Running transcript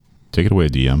Take it away,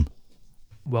 DM.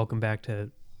 Welcome back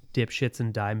to Dipshits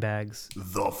and Dimebags.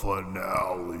 The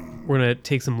finale. We're going to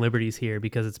take some liberties here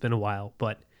because it's been a while,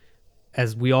 but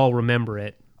as we all remember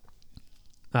it,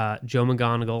 Joe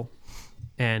McGonigal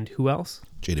and who else?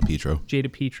 Jada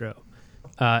Petro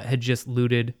had just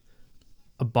looted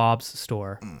a Bob's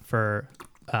store for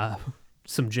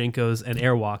some Jnchaos and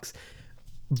Airwalks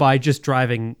by just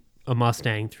driving a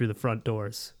Mustang through the front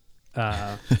doors,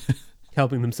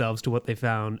 helping themselves to what they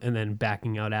found and then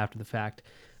backing out after the fact.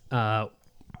 And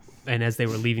as they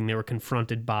were leaving, they were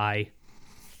confronted by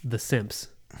the SIMPs,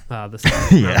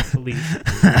 the police.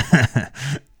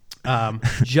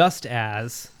 Just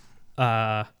as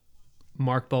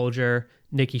Mark Bulger,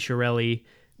 Nikki Shirelli,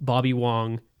 Bobby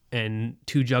Wong, and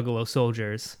two Juggalo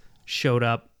soldiers showed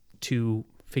up to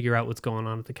figure out what's going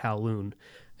on at the Kowloon,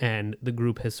 and the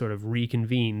group has sort of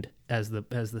reconvened as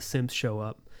the Simps show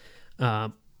up.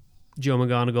 Joe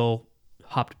McGonigal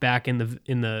hopped back in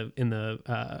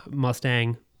the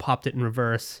Mustang, popped it in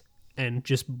reverse, and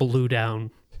just blew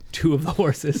down two of the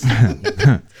horses.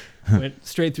 Went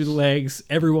straight through the legs.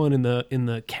 Everyone in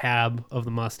the cab of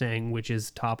the Mustang, which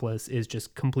is topless, is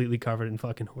just completely covered in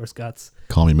fucking horse guts.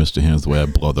 Call me Mr. Hands the way I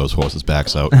blow those horses'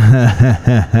 backs out.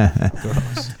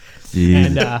 Gross.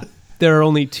 And there are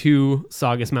only two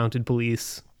Saugus mounted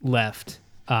police left,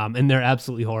 and they're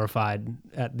absolutely horrified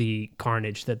at the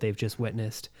carnage that they've just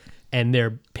witnessed, and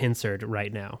they're pincered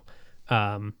right now.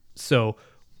 So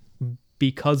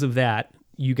because of that,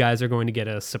 you guys are going to get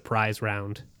a surprise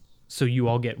round. So you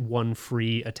all get one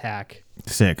free attack.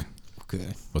 Sick.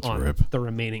 Okay. What's on rip? the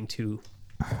remaining two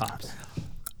cops.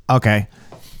 Okay.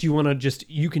 Do you want to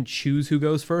you can choose who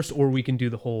goes first, or we can do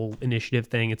the whole initiative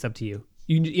thing. It's up to you.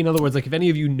 In other words, like if any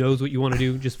of you knows what you want to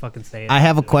do, just fucking say it. I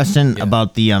have a question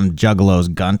about the Juggalos,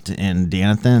 Gunt and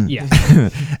Danathan.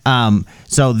 Yeah.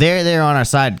 So they're there on our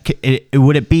side.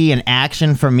 Would it be an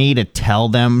action for me to tell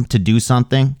them to do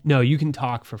something? No, you can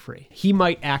talk for free. He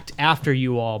might act after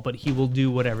you all, but he will do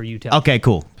whatever you tell him. Okay,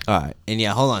 cool. All right. And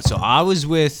yeah, hold on. So I was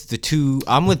with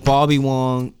I'm with Bobby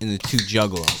Wong and the two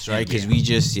Juggalos, right? Because we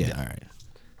just, all right.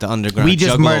 The underground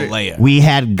Juggalo layer. We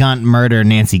had Gunt murder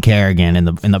Nancy Kerrigan in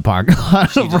the parking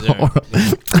lot.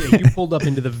 Yeah, you pulled up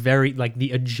into the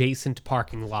adjacent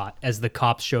parking lot as the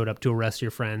cops showed up to arrest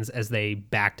your friends as they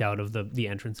backed out of the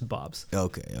entrance of Bob's.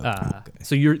 Okay.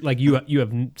 So you're like you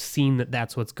have seen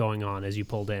that's what's going on as you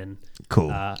pulled in.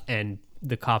 Cool. And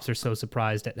the cops are so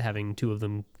surprised at having two of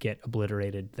them get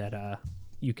obliterated that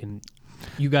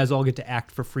you guys all get to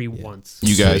act for free once.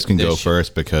 You guys can go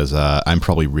first because I'm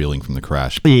probably reeling from the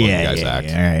crash before you guys act.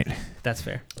 All right. That's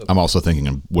fair. I'm also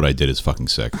thinking what I did is fucking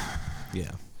sick. Yeah.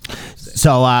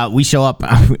 So we show up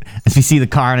as we see the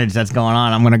carnage that's going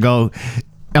on. I'm gonna go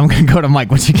to Mike.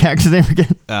 What's your character's name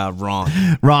again? Ron.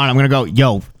 Ron. I'm gonna go.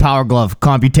 Yo, Power Glove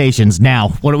computations now.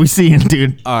 What are we seeing,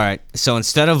 dude? All right. So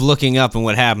instead of looking up and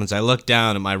what happens, I look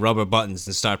down at my rubber buttons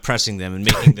and start pressing them and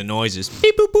making the noises.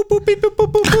 Beep, boop, boop, boop, beep, boop,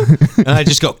 boop, boop, boop. And I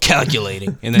just go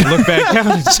calculating and then look back down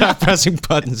and start pressing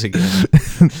buttons again.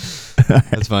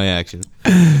 That's my action.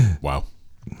 Wow.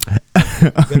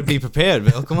 Gotta be prepared,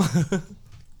 Bill. Come on.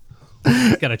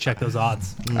 Gotta check those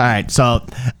odds. All right, so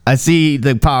I see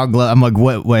the Power Glove. I'm like,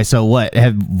 what? Wait, so what?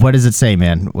 What does it say,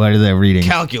 man? What are they reading?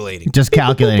 Calculating. Just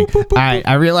calculating. All right,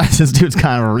 I realize this dude's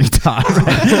kind of a retard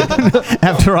right?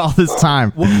 After all this time.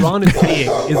 What Ron is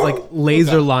seeing is like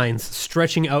laser lines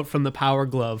stretching out from the Power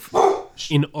Glove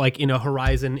in a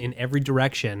horizon in every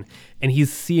direction, and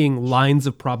he's seeing lines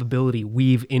of probability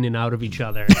weave in and out of each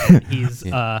other. And he's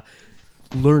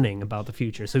learning about the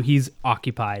future, so he's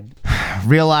occupied.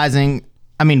 Realizing,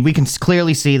 I mean, we can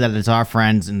clearly see that it's our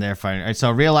friends and they're fighting. Right? So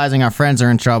realizing our friends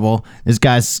are in trouble, this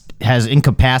guy has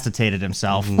incapacitated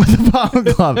himself with the Power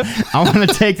Glove. I want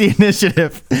to take the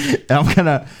initiative.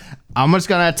 And I'm just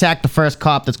gonna attack the first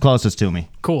cop that's closest to me.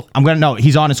 Cool.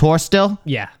 He's on his horse still?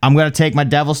 Yeah. I'm gonna take my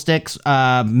devil sticks,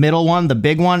 middle one, the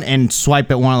big one, and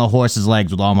swipe at one of the horse's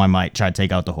legs with all my might. Try to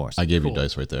take out the horse. I gave you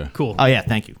dice right there. Cool. Oh yeah,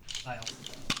 thank you.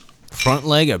 Front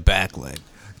leg or back leg?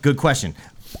 Good question.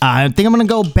 I think I'm gonna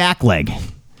go back leg.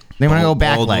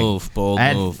 Bold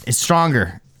move. It's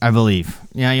stronger, I believe.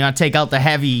 You know, you gotta take out the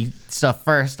heavy stuff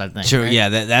first, I think. Sure, right? yeah,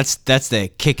 that's their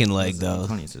kicking leg, though.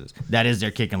 That is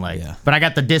their kicking leg. Yeah. But I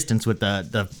got the distance with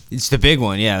the It's the big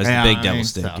one, yeah. It's the big devil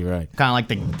stick, so, you're right. Kind of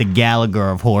like the Gallagher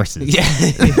of horses. Yeah.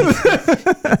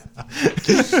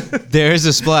 There is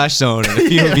a splash zone, and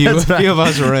a few of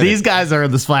us are in These guys are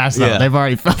in the splash zone. Yeah. They've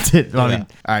already felt it. Yeah. All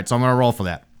right, so I'm gonna roll for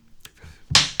that.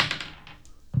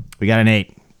 We got an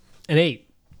 8. An 8.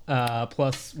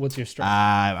 Plus, what's your strength?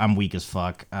 I'm weak as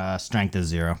fuck. Strength is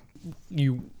 0.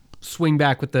 You swing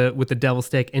back with the devil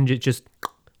stick, and it just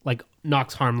like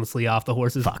knocks harmlessly off the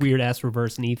horse's weird ass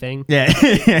reverse knee thing. Yeah.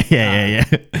 yeah.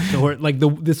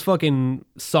 This fucking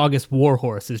Saugus war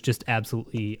horse is just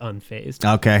absolutely unfazed.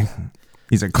 Okay.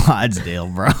 He's a Clydesdale,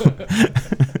 bro.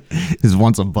 He's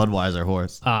once a Budweiser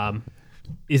horse.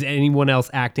 Is anyone else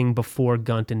acting before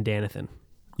Gunt and Danathan?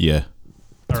 Yeah.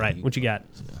 All right, what you got?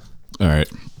 All right.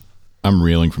 I'm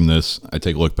reeling from this. I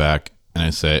take a look back and I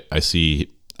see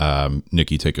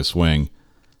Nikki take a swing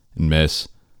and miss.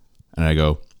 And I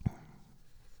go,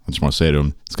 I just want to say to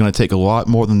him, it's going to take a lot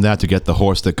more than that to get the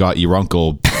horse that got your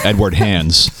uncle, Edward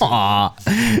Hands. Aw.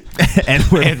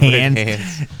 Edward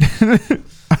Hands.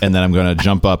 And then I'm going to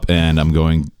jump up and I'm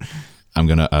going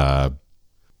to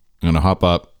hop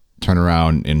up, turn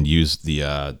around and use the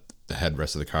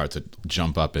headrest of the car to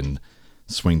jump up and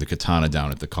swing the katana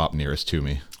down at the cop nearest to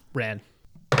me. Rad.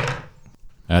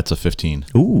 That's a 15.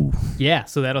 Ooh. Yeah,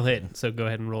 so that'll hit. So go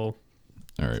ahead and roll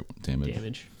All right,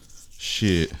 damage.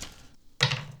 Shit.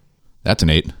 That's an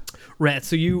 8. Rad.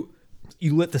 So you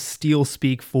let the steel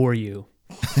speak for you.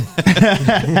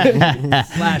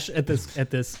 Slash at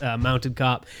this mounted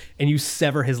cop, and you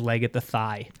sever his leg at the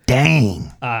thigh.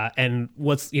 Dang. And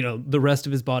the rest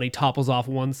of his body topples off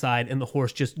one side, and the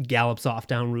horse just gallops off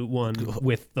down Route 1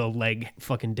 with the leg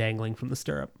fucking dangling from the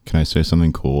stirrup. Can I say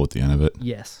something cool at the end of it?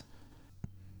 Yes.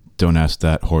 Don't ask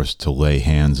that horse to lay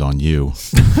hands on you.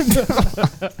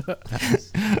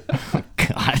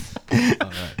 God.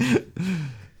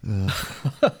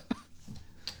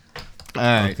 All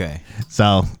right. Okay. So,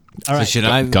 All right. So should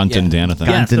I? Gunt and Danathan.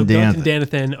 Yeah, so Gunt and Gunt and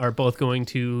Danathan are both going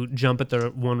to jump at the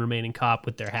one remaining cop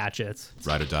with their hatchets.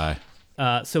 Ride or die.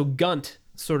 So Gunt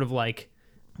sort of like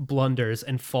blunders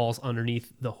and falls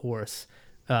underneath the horse.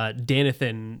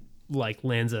 Danathan like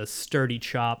lands a sturdy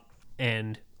chop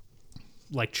and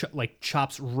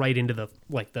chops right into the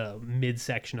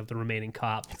midsection of the remaining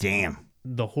cop. damn.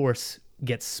 The horse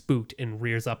gets spooked and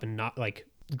rears up and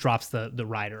drops the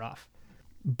rider off.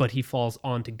 But he falls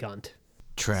onto Gunt.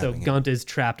 So Gunt is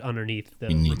trapped underneath the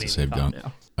We need to remaining save cop Gunt.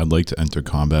 now. I'd like to enter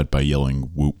combat by yelling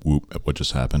whoop whoop at what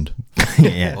just happened.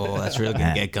 Yeah. Oh, that's really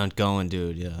gonna get Gunt going,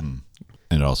 dude. Yeah.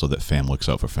 And also that fam looks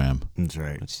out for fam. That's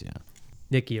right. Yeah.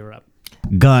 Nikki, you're up.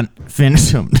 Gunt, finish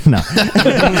him. No. What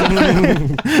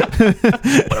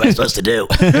am I supposed to do?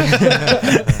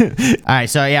 All right,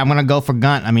 so yeah, I'm gonna go for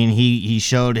Gunt. I mean, he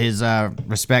showed his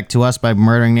respect to us by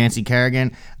murdering Nancy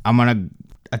Kerrigan. I'm gonna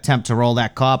attempt to roll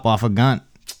that cop off of Gunt.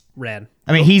 Rad.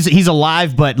 I mean, he's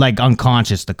alive, but like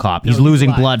unconscious. The cop, he's he's losing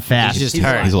alive. blood fast. He's just He's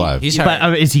hurt. alive. He's alive. He's hurt.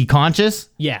 But is he conscious?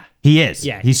 Yeah. He is.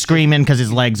 Yeah, he's screaming because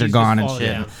his legs are he's gone just and falling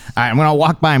shit. down. All right, I'm gonna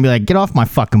walk by and be like, "Get off my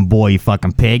fucking boy, you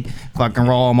fucking pig!" Fucking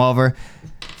roll him over.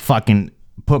 Fucking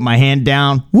put my hand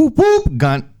down. Whoop whoop.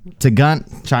 Gunt to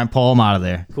Gunt. Try and pull him out of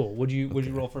there. Cool. Would you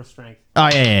roll for strength? Oh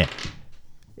yeah.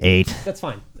 8. That's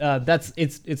fine.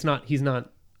 It's not. He's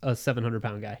not a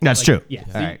 700-pound guy. That's true. Yeah.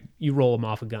 So All right. you roll him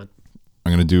off a gun.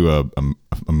 I'm gonna do a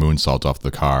moonsault off the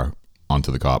car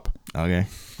onto the cop. Okay.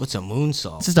 What's a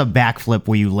moonsault? It's just a backflip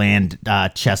where you land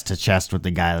chest to chest with the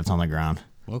guy that's on the ground.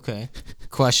 Okay.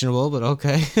 Questionable, but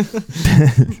okay.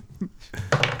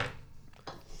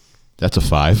 That's a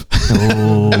 5.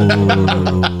 Oh,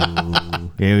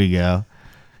 here we go.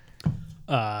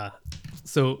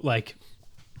 So like,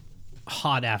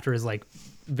 hot after his like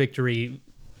victory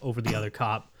over the other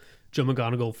cop, Joe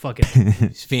McGonigal fucking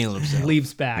He's feeling himself.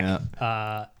 leaps back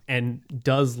and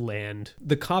does land.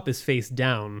 The cop is face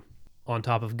down on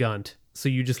top of Gunt. So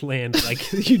you just land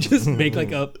like you just make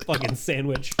like a fucking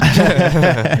sandwich.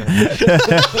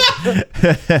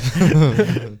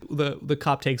 The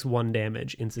cop takes 1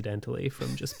 damage incidentally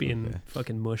from just being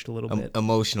fucking mushed a little bit.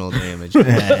 Emotional damage.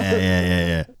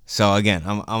 Yeah. So again,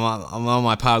 I'm on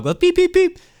my power glove. Beep beep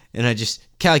beep, and I just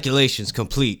calculations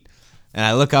complete. And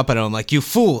I look up at him. I'm like, "You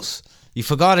fools! You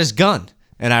forgot his gun."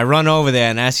 And I run over there,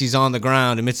 and as he's on the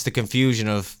ground, amidst the confusion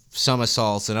of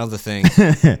somersaults and other things,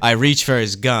 I reach for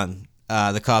his gun,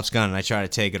 the cop's gun, and I try to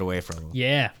take it away from him.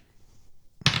 Yeah.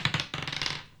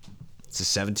 It's a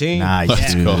 17. Nice,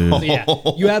 Let's dude. go. So yeah,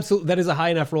 you absolutely that is a high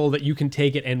enough roll that you can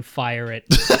take it and fire it.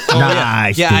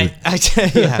 Nice, Yeah, dude.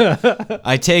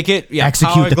 I take it. Yeah,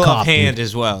 Execute power the glove cop, hand dude.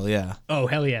 as well. Yeah, Oh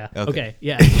hell yeah. Okay,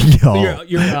 yeah. Yo. So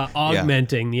you're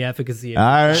augmenting the efficacy. Of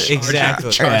All right. exactly.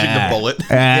 Charging the bullet.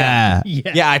 Yeah.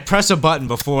 Yeah. I press a button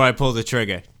before I pull the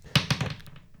trigger.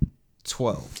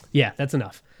 12. Yeah, that's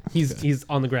enough. He's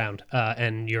on the ground,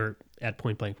 and you're at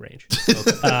point blank range. Yeah.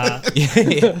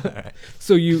 All right.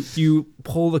 So you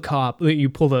pull the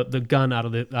gun out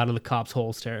of the cop's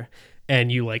holster,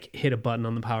 and you like hit a button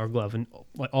on the power glove, and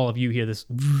like all of you hear this,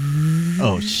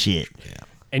 Oh shit.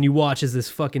 and you watch as this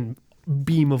fucking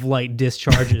beam of light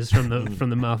discharges from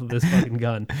the mouth of this fucking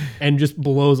gun and just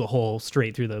blows a hole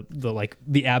straight through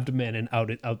the abdomen and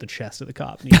out the chest of the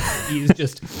cop. And he's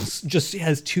just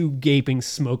has two gaping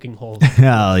smoking holes.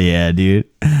 Hell yeah, dude.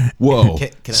 Whoa. Can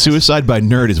I- Suicide by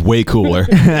nerd is way cooler.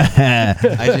 I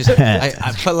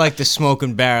put like the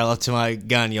smoking barrel up to my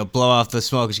gun. You'll blow off the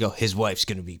smoke and you go, his wife's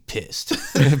gonna be pissed.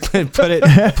 put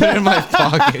it in my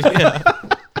pocket. Yeah.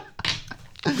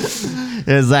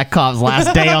 It's that cop's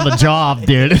last day on the job,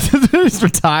 dude. He's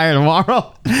retired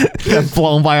tomorrow. Got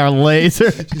blown by our laser.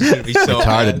 He's gonna be so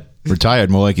mad. Retired,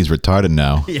 more like he's retarded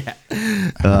now. Yeah.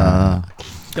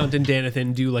 Duncan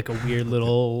Danathan do like a weird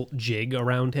little jig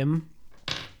around him.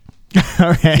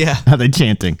 Okay. Yeah. Are they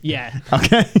chanting? Yeah.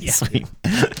 Okay. Yeah. Sweet.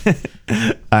 All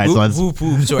right. So let's. Whoop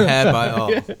whoops are had by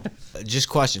all. Just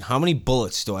question: how many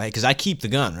bullets do I? Because I keep the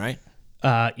gun, right?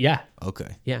 Yeah.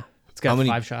 Okay. Yeah. It's got How many-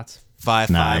 5 shots.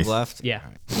 Five Nice. left. Yeah.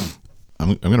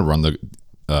 I'm gonna run the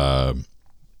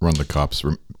cops'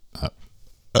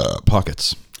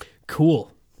 pockets.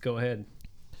 Cool. Go ahead.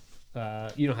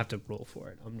 You don't have to roll for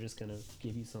it. I'm just gonna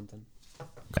give you something.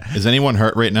 Is anyone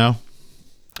hurt right now?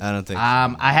 I don't think.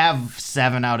 I have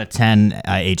 7 out of 10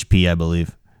 HP, I believe.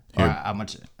 Or Here. how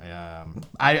much?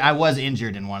 I was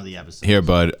injured in one of the episodes. Here,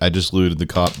 bud. I just looted the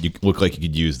cop. You look like you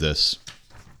could use this.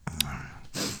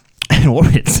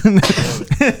 Orbits.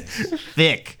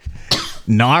 Thick.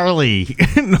 Gnarly.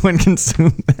 No one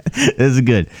consumed that. This is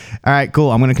good. All right, cool.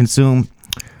 I'm going to consume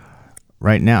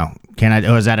right now. Can I?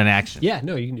 Oh, is that an action? Yeah.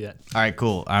 No, you can do that. All right,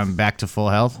 cool. I'm back to full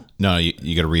health. No,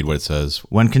 you got to read what it says.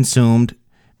 When consumed,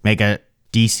 make a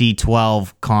DC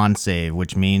 12 con save,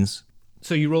 which means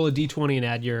So you roll a d20 and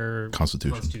add your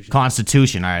Constitution.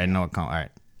 Constitution. All right, I know what. All right.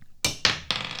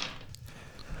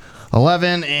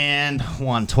 11 and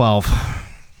 1, 12.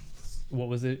 What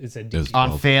was it? It said It was d. On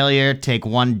 12. failure, take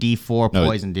 1d4 No,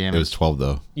 poison damage. It was 12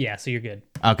 though. Yeah. So you're good.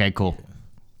 Okay, cool.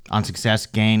 On success,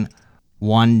 gain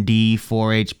 1d4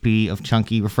 HP of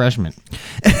chunky refreshment.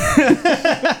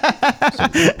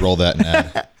 Roll that and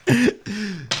add.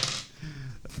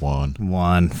 1.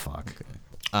 1. Fuck.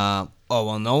 Oh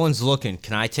well, no one's looking.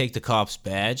 Can I take the cop's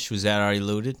badge? Was that already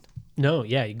looted? No.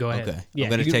 Yeah. You go ahead. Okay. I'm Yeah.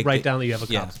 gonna You take write the- down that you have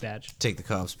a yeah. cop's badge. Take the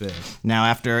cop's badge. Now,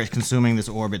 after consuming this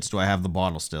orbits, do I have the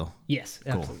bottle still? Yes.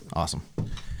 Cool. Absolutely. Awesome.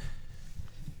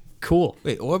 Cool.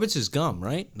 Wait, Orbits is gum,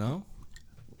 right? No.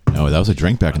 No, that was a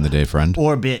drink back in the day, friend.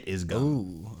 Orbit is gone.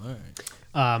 Ooh, all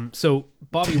right. So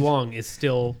Bobby Wong is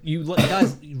still. You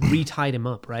guys retied him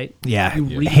up, right? Yeah.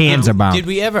 You Hands are bound. Did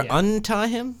we ever untie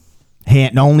him?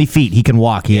 Only feet. He can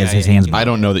walk. He has his hands bound. I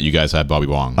don't know that you guys had Bobby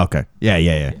Wong. Okay.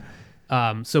 Yeah.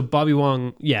 So Bobby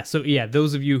Wong, yeah. So yeah,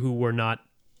 those of you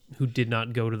who did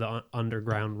not go to the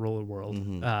underground roller world,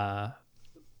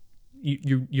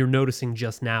 you're noticing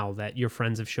just now that your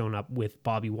friends have shown up with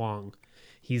Bobby Wong.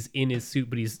 He's in his suit,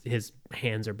 but his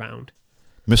hands are bound.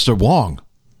 Mr. Wong.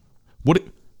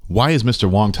 Why is Mr.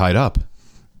 Wong tied up?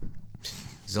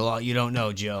 There's a lot you don't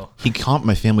know, Joe. He comped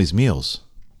my family's meals.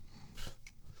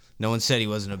 No one said he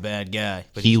wasn't a bad guy,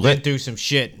 but He he went let- through some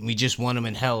shit, and we just won him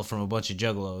in hell from a bunch of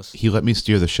juggalos. He let me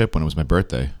steer the ship when it was my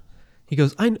birthday. He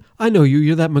goes, I know you.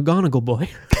 You're that McGonagall boy.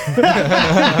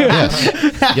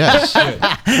 Yes.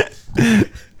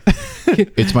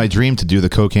 It's my dream to do the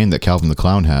cocaine that Calvin the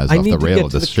Clown has I off need the to rail get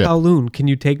of to the the ship. Kowloon. Can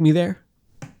you take me there?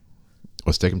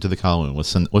 Let's take him to the Kowloon.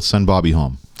 Let's send Bobby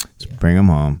home. Bring him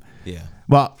home. Yeah,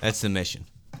 Well, that's the mission.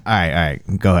 all right.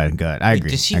 Go ahead. I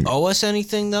agree. Does he I agree. owe us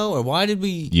anything though, or why did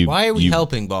we? Why are we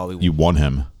helping Bobby? You won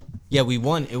him. Yeah, we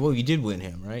won. Well, we did win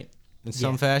him, right? In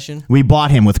some fashion. We bought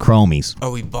him with chromies.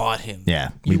 Or we bought him. Yeah.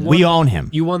 You We won- own him.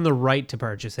 You won the right to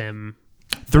purchase him.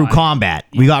 Through combat.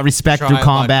 We got respect through Trial by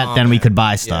combat, then we combat. could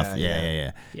buy stuff. Yeah,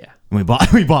 Yeah. Yeah. And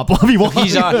we bought Bobby Wong.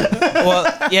 He's on.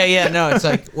 Well, yeah. No, it's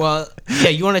like, well, yeah.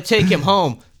 You want to take him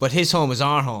home, but his home is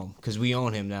our home because we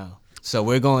own him now. So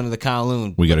we're going to the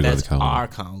Kowloon. We gotta but go to that's the Kowloon. Our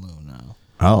Kowloon now.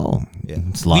 Oh,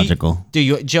 it's logical.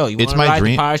 Joe, you want It's to my ride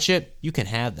dream- the pirate ship? You can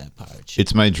have that pirate ship.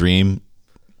 It's my dream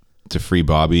to free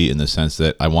Bobby in the sense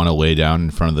that I want to lay down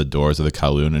in front of the doors of the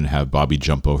Kowloon and have Bobby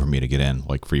jump over me to get in,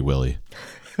 like Free Willy.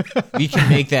 We can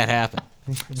make that happen.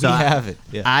 We have it.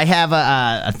 Yeah. I have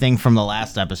a thing from the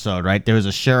last episode, right? There was a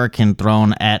shuriken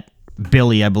thrown at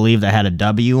Billy, I believe, that had a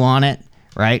W on it,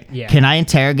 right? Yeah. Can I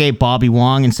interrogate Bobby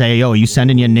Wong and say, yo, are you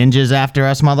sending your ninjas after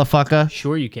us, motherfucker?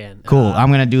 Sure, you can. Cool. I'm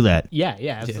going to do that. Yeah.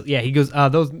 Absolutely. Yeah. He goes,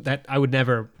 those that I would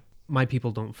never. My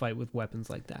people don't fight with weapons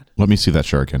like that. Let me see that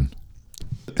shuriken.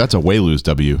 That's a way lose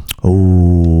W.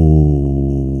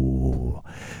 Ooh.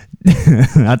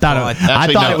 I thought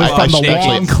it was from the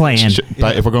Wong clan.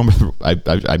 But if we're going,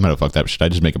 I might have fucked that. Should I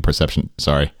just make a perception?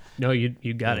 Sorry. No, you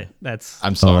got it. That's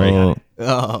I'm sorry. Oh,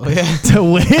 yeah. To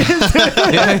win.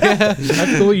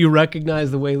 that's cool. You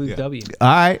recognize the way lose W.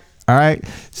 All right.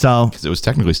 So Because it was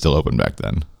technically still open back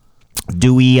then.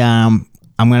 do we? I'm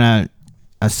gonna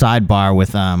a sidebar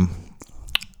with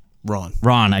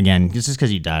Ron, again. This is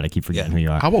because you died. I keep forgetting who you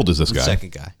are. How old is this guy?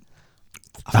 second guy.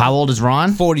 How old is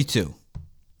Ron? 42.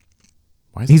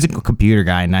 Why is He's a computer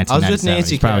guy in I was 1997. with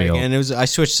Nancy He's probably Kerrigan, old. and I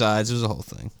switched sides. It was a whole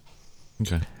thing.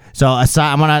 Okay. So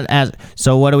aside, I'm gonna ask.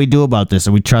 So what do we do about this?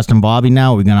 Are we trusting Bobby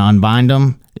now? Are we gonna unbind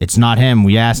him? It's not him.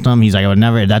 We asked him. He's like, I would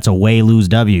never. That's a way lose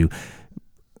W.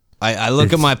 I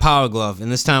look at my power glove,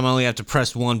 and this time I only have to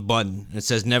press one button. It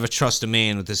says, "Never trust a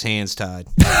man with his hands tied."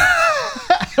 But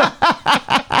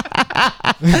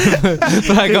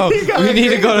I go, we need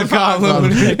to go to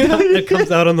Kowloon. It comes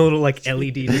out on the little like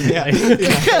LED display.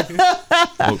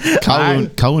 Well,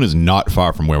 Kowloon is not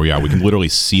far from where we are. We can literally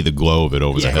see the glow of it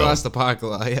over the hill. Across the parking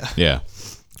lot, yeah. Yeah.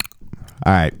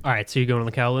 All right. All right, so you're going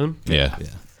to the Kowloon. Yeah.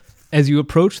 As you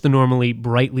approach the normally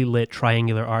brightly lit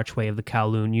triangular archway of the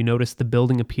Kowloon, you notice the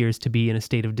building appears to be in a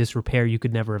state of disrepair you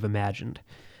could never have imagined,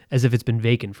 as if it's been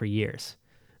vacant for years.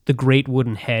 The great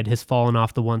wooden head has fallen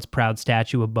off the once proud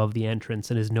statue above the entrance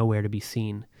and is nowhere to be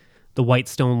seen. The white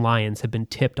stone lions have been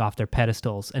tipped off their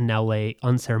pedestals and now lay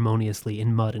unceremoniously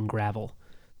in mud and gravel.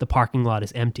 The parking lot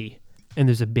is empty, and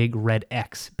there's a big red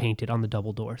X painted on the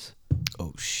double doors.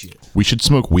 Oh, shit. We should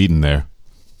smoke weed in there.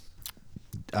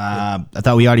 I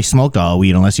thought we already smoked all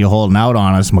weed. Unless you're holding out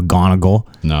on us, McGonagall.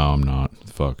 No, I'm not.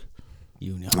 Fuck.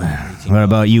 You know. What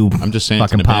about you? I'm just saying.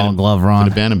 Fucking it's an power abandoned- glove, it's Ron.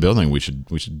 an abandoned building. We should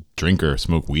drink or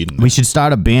smoke weed in there. We should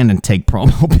start a band and take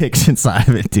promo pics inside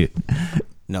of it, dude.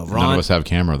 No, None of Ron us have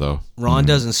camera though.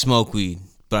 doesn't smoke weed,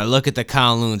 but I look at the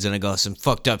Kowloons and I go, some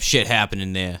fucked up shit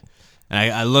happening there.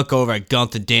 And I look over at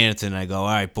Gunther Danithan and I go, all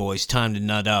right, boys, time to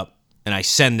nut up. And I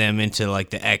send them into like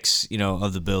the X,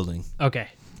 of the building. Okay,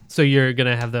 so you're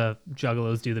gonna have the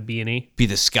Juggalos do the B&E. Be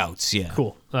the scouts, yeah.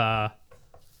 Cool.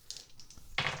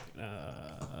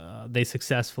 They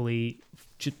successfully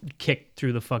kick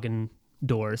through the fucking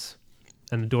doors,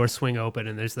 and the doors swing open,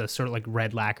 and there's the sort of like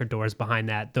red lacquer doors behind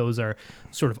that. Those are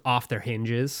sort of off their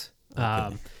hinges,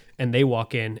 and they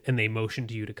walk in and they motion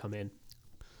to you to come in.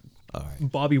 All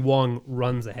right. Bobby Wong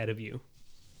runs ahead of you.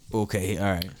 Okay, all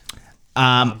right.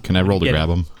 Can I roll to Get grab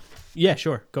it. him? Yeah,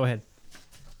 sure. Go ahead.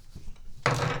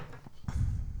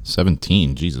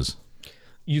 17. Jesus.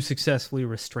 You successfully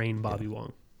restrain Bobby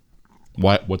Wong.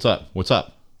 What? What's up? What's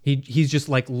up? He's just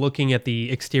like looking at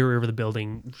the exterior of the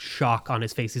building, shock on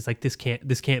his face. He's like, this can't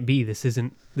be. This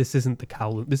isn't the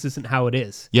Kowloon. This isn't how it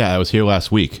is. Yeah, I was here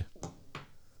last week.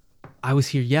 I was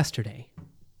here yesterday.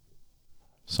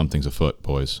 Something's afoot,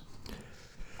 boys.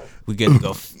 We gotta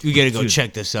go. We gotta go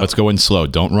check this out. Let's go in slow.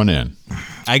 Don't run in.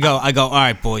 I go. All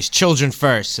right, boys. Children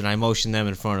first, and I motion them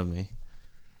in front of me.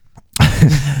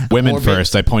 Women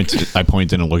first. I point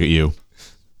in and look at you.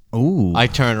 Ooh. I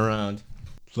turn around,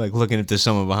 like looking if there's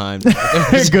someone behind me.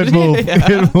 Good move.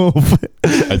 Good move.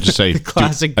 I just say,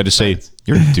 classic I just say,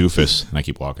 you're a doofus, and I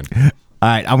keep walking. All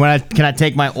right, can I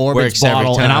take my Orbitz Works every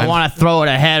bottle and I time. want to throw it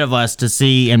ahead of us to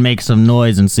see and make some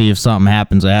noise and see if something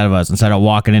happens ahead of us instead of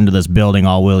walking into this building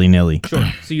all willy nilly. Sure.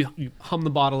 So you hum the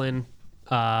bottle in,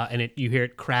 and you hear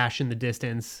it crash in the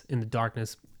distance in the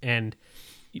darkness, and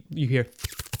you hear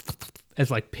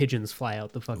as like pigeons fly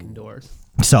out the fucking doors,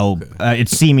 So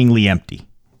it's seemingly empty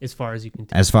as far as you can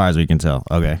tell. as far as we can tell.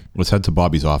 Okay, Let's head to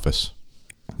Bobby's office.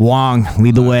 Wong,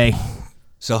 lead the way.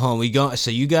 So home we go. So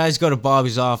you guys go to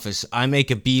Bobby's office. I make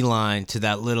a beeline to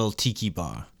that little tiki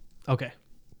bar. Okay.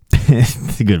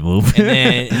 It's a good move.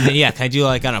 And then yeah, can I do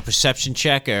like on a perception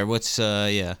check or what's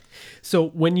yeah? So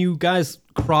when you guys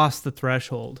cross the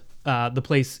threshold, the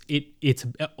place it's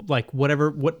like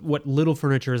what little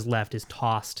furniture is left is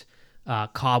tossed.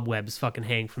 Cobwebs fucking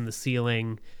hang from the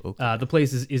ceiling. Okay. The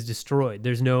place is destroyed.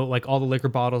 There's no, like, all the liquor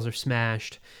bottles are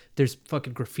smashed. There's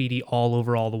fucking graffiti all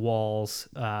over all the walls.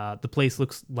 The place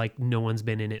looks like no one's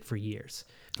been in it for years.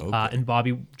 Okay. And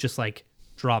Bobby just like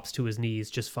drops to his knees,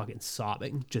 just fucking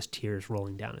sobbing, just tears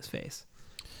rolling down his face.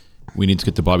 We need to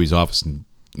get to Bobby's office and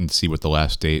see what the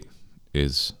last date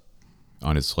is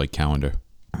on his like calendar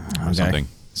or something.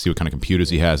 See what kind of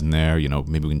computers he has in there.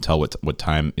 Maybe we can tell what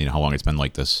time, how long it's been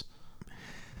like this.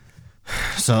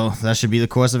 So that should be the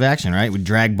course of action, right? We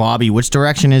drag Bobby. Which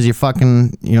direction is your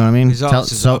fucking, you know what I mean? His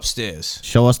office is upstairs.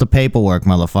 Show us the paperwork,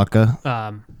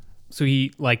 motherfucker. So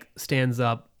he like stands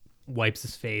up, wipes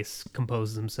his face,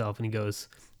 composes himself, and he goes,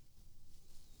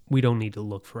 "We don't need to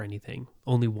look for anything.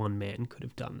 Only one man could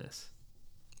have done this.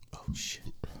 Oh shit.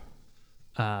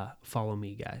 Follow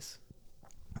me, guys."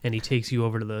 And he takes you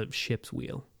over to the ship's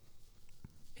wheel.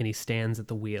 And he stands at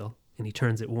the wheel and he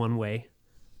turns it one way,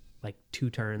 like 2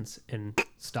 turns, and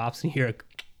stops, and you hear a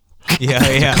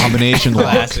Yeah. Combination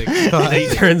lock. Classic. and then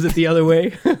he turns it the other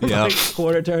way, Yeah. like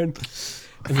quarter turn,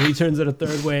 and then he turns it a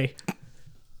third way,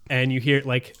 and you hear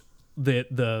like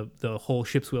the whole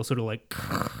ship's wheel sort of like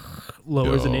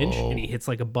lowers an inch, and he hits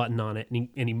like a button on it, and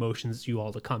he motions you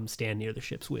all to come stand near the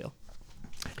ship's wheel.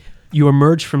 You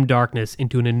emerge from darkness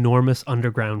into an enormous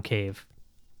underground cave.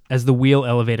 As the wheel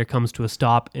elevator comes to a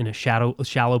stop in a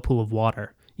shallow pool of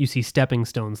water, you see stepping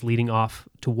stones leading off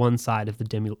to one side of the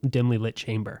dimly lit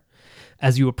chamber.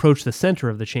 As you approach the center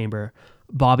of the chamber,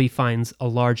 Bobby finds a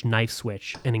large knife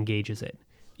switch and engages it.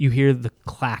 You hear the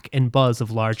clack and buzz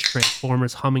of large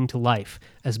transformers humming to life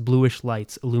as bluish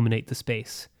lights illuminate the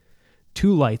space.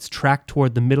 2 lights track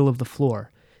toward the middle of the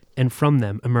floor, and from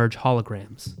them emerge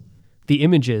holograms. The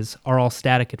images are all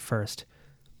static at first,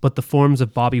 but the forms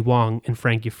of Bobby Wong and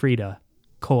Frank Yafrida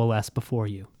coalesce before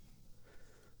you.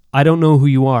 I don't know who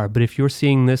you are, but if you're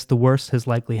seeing this, the worst has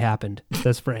likely happened,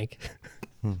 says Frank.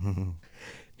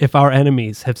 If our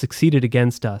enemies have succeeded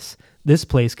against us, this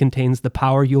place contains the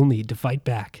power you'll need to fight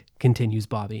back, continues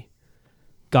Bobby.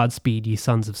 Godspeed, ye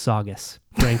sons of Saugus,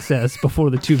 Frank says before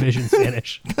the 2 visions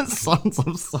vanish. Sons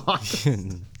of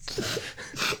Saugus.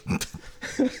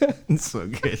 It's so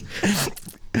good.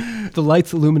 The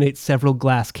lights illuminate several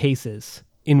glass cases.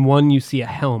 In one, you see a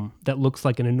helm that looks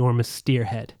like an enormous steer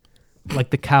head, like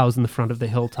the cows in the front of the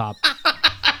hilltop,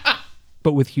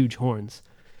 but with huge horns.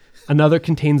 Another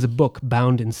contains a book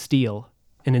bound in steel.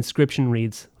 An inscription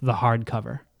reads, "The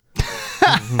Hardcover."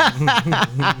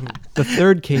 The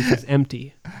third case is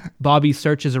empty. Bobby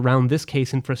searches around this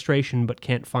case in frustration, but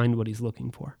can't find what he's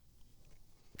looking for.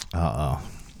 Uh-oh.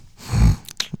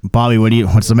 Bobby,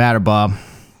 what's the matter, Bob?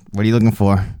 What are you looking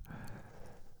for?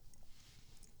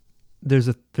 There's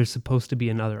supposed to be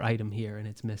another item here, and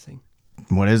it's missing.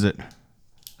 What is it?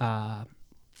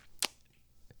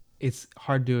 It's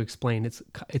hard to explain. It's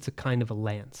a kind of a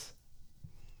lance.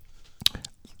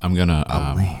 I'm gonna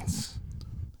Lance.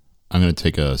 I'm gonna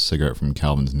take a cigarette from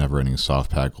Calvin's never-ending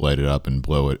soft pack, light it up, and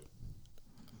blow it.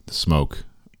 The smoke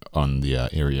on the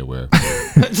area where.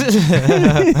 That's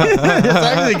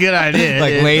actually a good idea.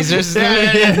 Like lasers.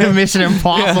 Mission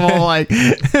Impossible. Like.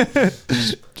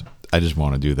 I just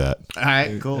want to do that. All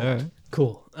right, cool.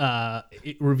 Cool.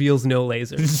 It reveals no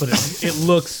lasers, but it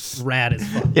looks rad as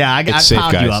fuck. Yeah, I It's safe,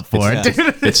 powered you guys. up for it.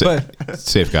 It's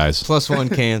safe, guys. +1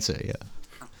 cancer. Yeah.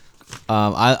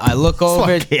 I look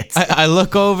over. I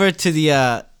look over to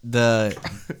the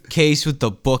case with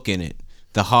the book in it,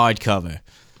 the hardcover,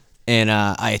 and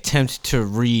I attempt to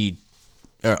read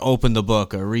or open the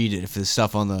book or read it if there's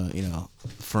stuff on the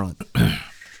front.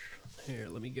 Here,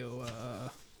 let me go.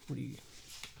 What do you?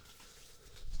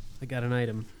 I got an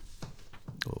item.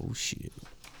 Oh shit.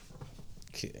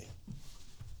 Okay.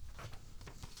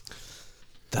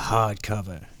 The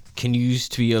hardcover can use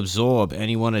to absorb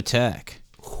any one attack.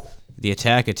 The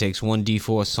attacker takes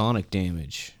 1d4 sonic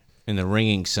damage and the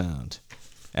ringing sound.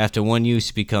 After 1 use,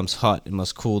 it becomes hot and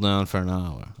must cool down for an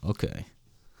hour. Okay.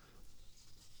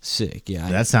 Sick.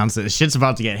 Yeah. That sounds. Shit's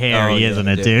about to get hairy, Oh, yeah, isn't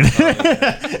it, dude. dude? Oh,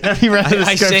 yeah. Have you read the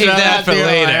I description saved of that for dude?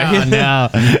 later. Oh, no.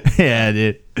 Yeah,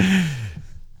 dude.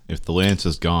 If the lance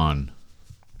is gone,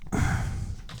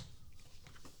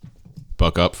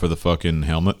 buck up for the fucking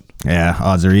helmet. Yeah,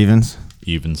 odds or evens.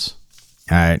 Evens.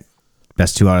 All right.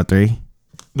 Best 2 out of 3.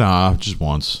 Nah, just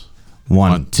once.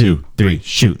 1, 2, 3,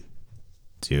 shoot.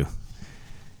 2.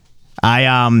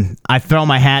 I throw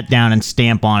my hat down and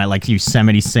stamp on it like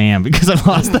Yosemite Sam because I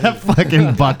lost that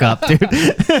fucking buck up, dude.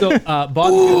 So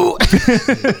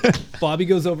Bobby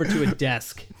goes over to a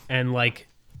desk and like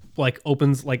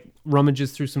opens, like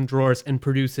rummages through some drawers and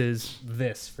produces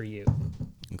this for you.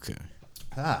 Okay.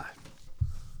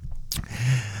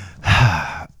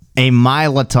 A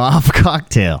Molotov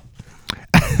cocktail.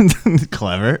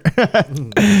 Clever.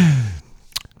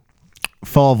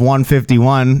 Full of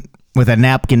 151 with a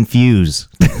napkin fuse.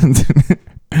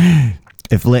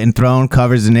 If lit and thrown,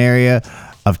 covers an area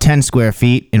of 10 square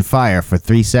feet in fire for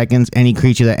 3 seconds. Any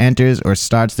creature that enters or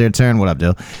starts their turn, what up,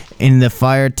 Dill? In the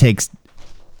fire takes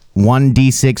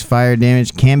 1d6 fire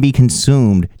damage, can be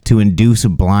consumed to induce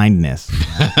blindness.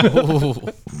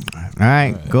 All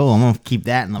right, cool. I'm going to keep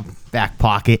that in the back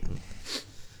pocket.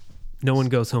 No one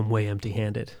goes home way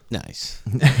empty-handed. Nice.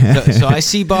 So I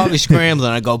see Bobby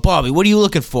scrambling. I go, Bobby, what are you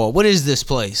looking for? What is this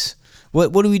place?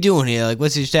 What are we doing here? Like,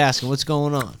 what's he just asking? What's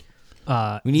going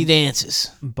on? We need answers.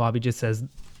 Bobby just says,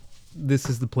 "This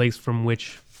is the place from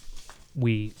which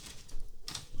we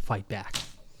fight back."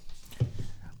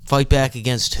 Fight back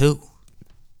against who?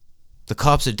 The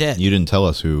cops are dead. You didn't tell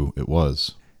us who it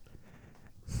was.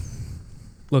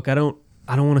 Look, I don't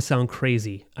I don't want to sound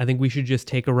crazy. I think we should just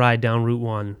take a ride down Route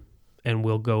 1 and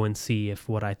we'll go and see if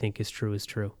what I think is true is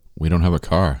true. We don't have a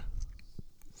car.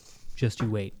 Just you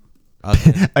wait.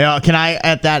 Can I,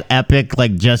 at that epic,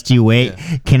 like, just you wait,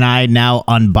 can I now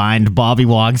unbind Bobby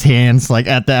Wong's hands? Like,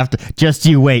 at the after, just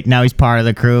you wait. Now he's part of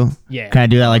the crew. Yeah. Can I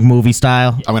do that, like, movie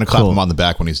style? I'm gonna clap him on the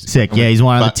back when he's Sick. Yeah, he's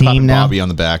one of the clapping team now. Bobby on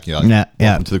the back. Yeah. Yeah.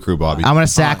 Welcome to the crew, Bobby. I'm going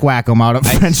to sack whack him out of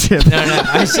friendship. No.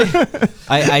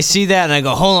 I see that and I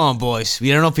go, hold on, boys.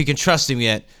 We don't know if we can trust him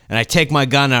yet. And I take my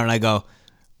gun out and I go,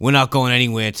 we're not going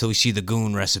anywhere until we see the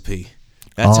goon recipe.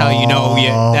 That's how you know.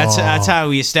 That's how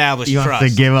we establish You trust. have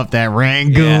to give up that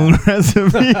Rangoon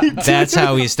recipe. That's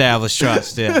how we establish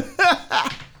trust. Yeah.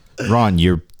 Ron,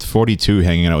 you're 42,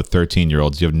 hanging out with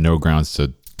 13-year-olds. You have no grounds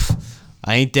to.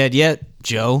 I ain't dead yet,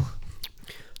 Joe.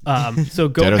 So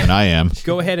go Better than I am.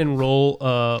 Go ahead and roll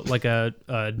like a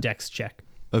dex check.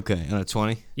 Okay, on a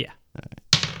 20. Yeah.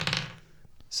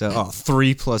 So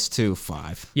 3 plus 2,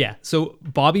 5. Yeah. So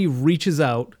Bobby reaches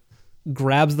out,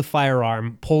 grabs the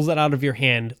firearm, pulls it out of your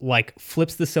hand, like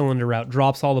flips the cylinder out,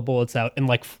 drops all the bullets out, and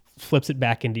like flips it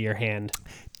back into your hand.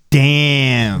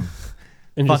 Damn.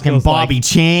 And just Fucking goes Bobby like,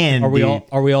 Chan. Dude.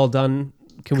 Are we all done?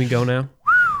 Can we go now?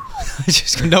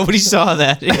 Just nobody saw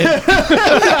that.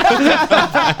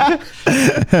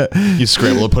 You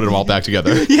scramble to put them all back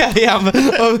together. yeah. I'm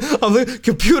the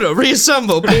computer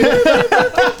reassemble.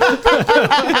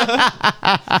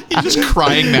 You're just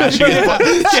crying, mashing his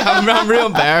buttons. Yeah, I'm real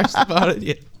embarrassed about it.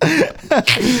 Yeah.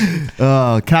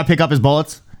 Can I pick up his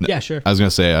bullets? Yeah, sure. I was gonna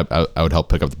say I would help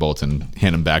pick up the bullets and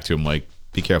hand them back to him. Like,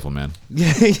 be careful, man.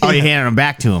 Oh, you handed them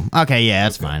back to him. Okay, yeah,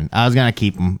 that's fine. I was going to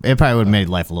keep them. It probably would have made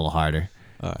life a little harder.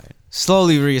 All right.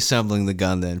 Slowly reassembling the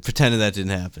gun then, pretending that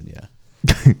didn't happen.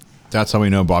 Yeah. That's how we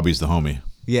know Bobby's the homie.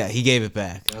 Yeah, he gave it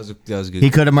back. That was good. He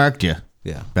could have murked you.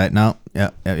 Yeah. But no.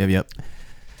 Yep.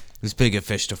 There's bigger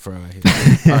fish to fry.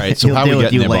 All right, so He'll how are deal we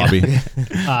with getting there, you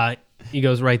Bobby? He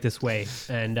goes right this way,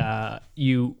 and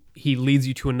he leads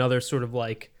you to another sort of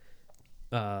like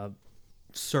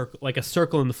circle, like a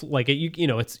circle in the like you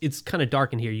know it's kind of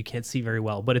dark in here, you can't see very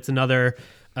well, but it's another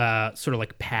sort of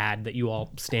like pad that you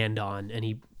all stand on, and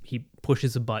he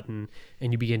pushes a button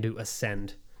and you begin to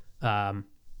ascend, and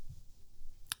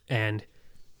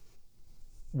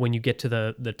when you get to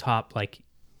the top, like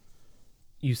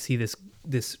you see this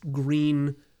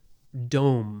green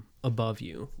dome above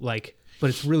you, like, but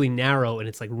it's really narrow and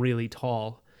it's like really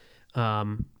tall,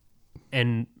 and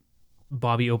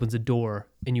Bobby opens a door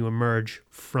and you emerge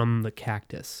from the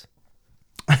cactus.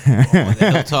 The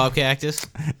hilltop cactus.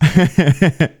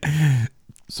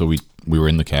 So we were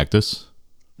in the cactus.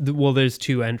 Well, there's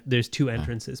two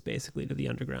entrances basically to the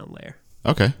underground lair.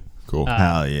 Okay, cool.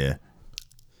 Hell yeah.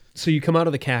 So you come out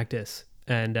of the cactus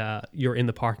and you're in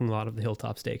the parking lot of the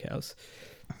Hilltop Steakhouse,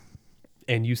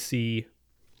 and you see.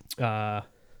 I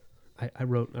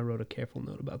wrote a careful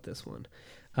note about this one.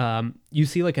 You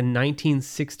see like a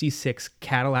 1966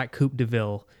 Cadillac Coupe de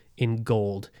Ville in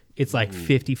gold. It's like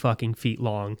 50 fucking feet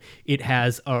long. It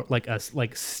has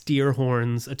like steer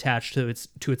horns attached to its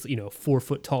 4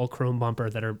 foot tall chrome bumper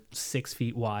that are 6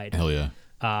 feet wide. Hell yeah.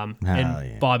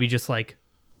 And Bobby just like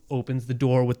opens the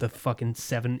door with the fucking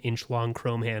 7-inch long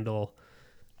chrome handle,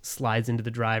 slides into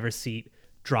the driver's seat,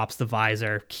 drops the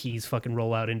visor, keys fucking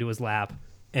roll out into his lap,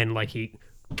 and like he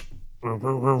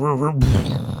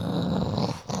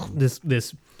this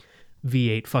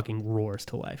V8 fucking roars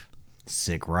to life.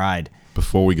 Sick ride.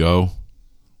 Before we go,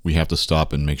 we have to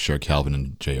stop and make sure Calvin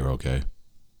and Jay are okay.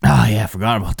 Oh, yeah, I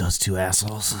forgot about those two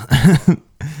assholes.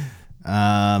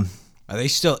 Are they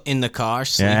still in the car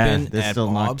sleeping they're at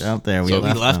still Bob's? knocked out there. So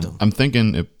we left them. I'm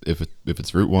thinking if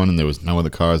it's Route 1 and there was no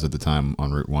other cars at the time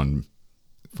on Route 1,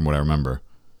 from what I remember,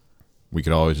 we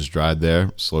could always just drive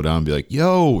there, slow down, and be like,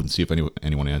 yo, and see if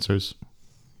anyone answers.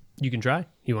 You can try.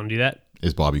 You want to do that?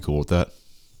 Is Bobby cool with that?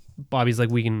 Bobby's like,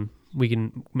 we can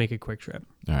make a quick trip.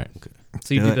 All right. Okay.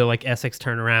 So you do the like Essex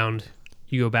turnaround.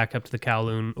 You go back up to the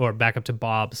Kowloon or back up to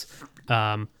Bob's.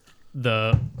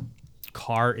 The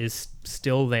car is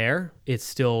still there. It's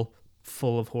still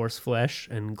full of horse flesh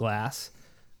and glass,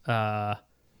 and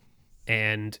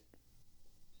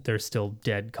there's still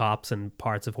dead cops and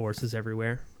parts of horses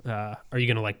everywhere. Are you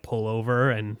gonna like pull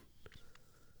over and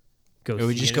go? Or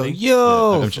we see just anything?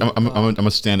 go, yo. I'm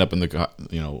gonna stand up in the car,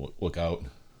 look out,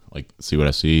 like see what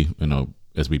I see,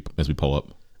 as we pull up.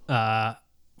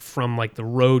 From like the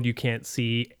road, you can't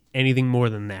see anything more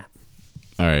than that.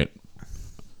 All right.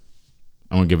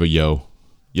 I'm gonna give a yo.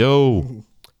 You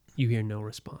hear no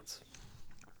response.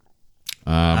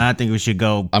 I think we should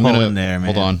go I'm pull gonna in there,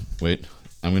 man. hold on. Wait.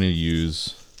 I'm gonna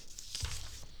use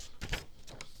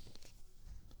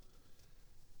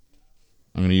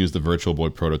I'm gonna use the Virtual Boy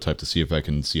prototype to see if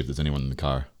there's anyone in the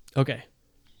car. Okay.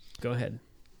 Go ahead.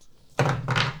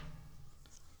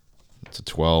 It's a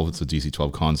 12. It's a DC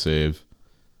 12 con save.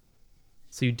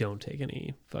 So you don't take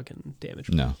any fucking damage.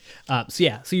 No.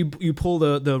 So you pull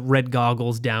the red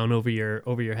goggles down over your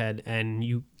head and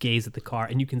you gaze at the car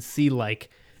and you can see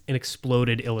like an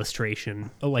exploded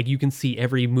illustration. Like you can see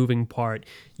every moving part.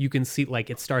 You can see like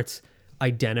it starts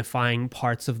identifying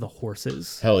parts of the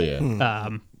horses. Hell yeah.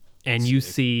 And you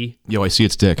see Yo, I see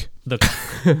its dick.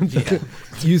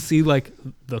 you see like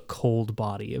the cold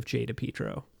body of Jay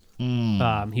DePietro.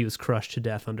 He was crushed to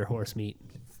death under horse meat.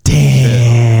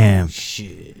 Damn.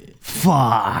 Shit.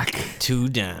 Fuck. 2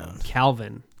 down.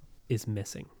 Calvin is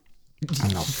missing.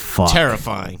 Oh, fuck.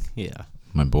 Terrifying. Yeah.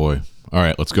 My boy. All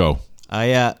right, let's go.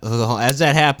 As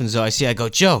that happens, though, I go,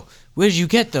 Joe, where did you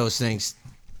get those things?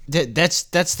 That's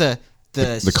the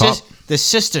cop? the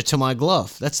sister to my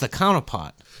glove. That's the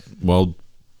counterpart. Well,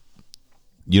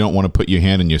 you don't want to put your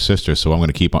hand in your sister, so I'm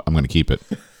gonna keep it.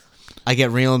 I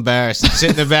get real embarrassed. Sit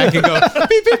in the back and go,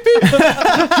 beep, beep, beep.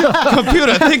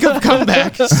 Computer, think of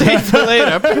comeback. Save for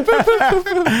later.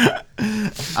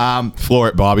 Floor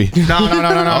it, Bobby.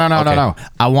 No.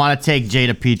 I want to take Jay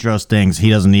DePietro's things. He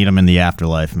doesn't need them in the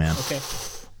afterlife, man. Okay.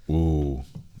 Ooh.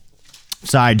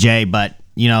 Sorry, Jay, but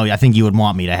I think you would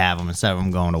want me to have them instead of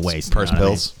them going to waste. Purse you know what I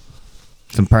pills.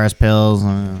 mean? Some purse pills.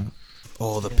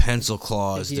 Oh, the pencil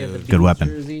claws, dude. Good weapon.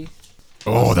 Jersey.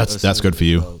 Oh, that's good for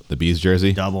you. The Bees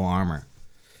jersey. Double armor.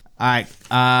 All right.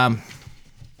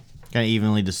 Gonna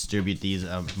evenly distribute these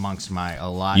amongst my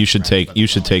alive. You should friends, take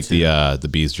but the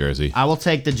Bees jersey. I will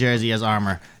take the jersey as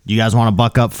armor. Do you guys want to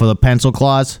buck up for the pencil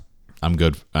claws? I'm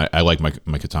good. I like my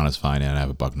katana's fine, and I have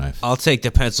a buck knife. I'll take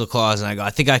the pencil claws, and I go,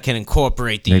 I think I can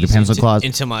incorporate Take the these pencil claws?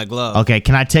 into my glove. Okay.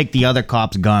 Can I take the other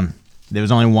cop's gun? There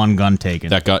was only one gun taken.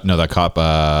 That cop.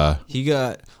 He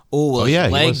got... Oh, yeah, his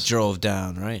he leg was- drove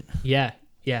down, right? Yeah.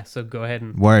 So go ahead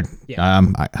and Word. Yeah.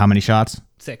 How many shots?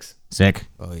 6. Sick.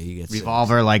 Oh, you get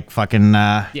Revolver like fucking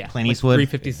Yeah. Clint like Eastwood.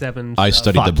 357. I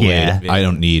studied the Fuck blade. yeah. I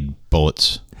don't need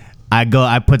bullets.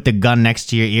 I put the gun next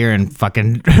to your ear and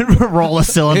fucking roll a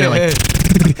cylinder like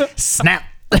snap.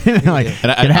 Like, And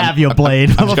can have your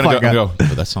blade, I'm just gonna motherfucker. go. Oh,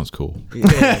 that sounds cool.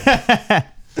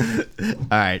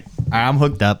 All right, I'm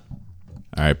hooked up.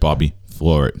 All right, Bobby,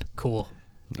 floor it. Cool.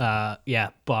 Yeah.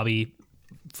 Bobby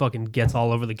fucking gets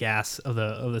all over the gas of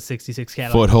the 66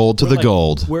 Cadillac. Foothold to We're the like-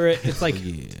 gold. It's like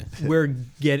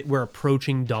we're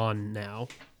approaching dawn now.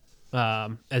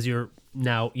 As you're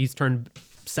now he's turned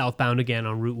southbound again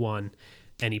on Route 1,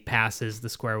 and he passes the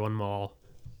Square One Mall,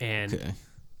 and Okay.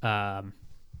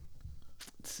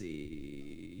 let's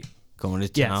see. Going to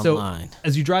Yeah, town so line.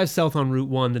 as you drive south on Route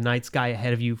 1, the night sky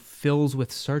ahead of you fills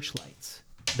with searchlights.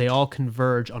 They all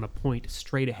converge on a point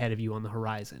straight ahead of you on the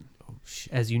horizon. Oh,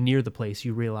 shit. As you near the place,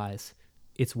 you realize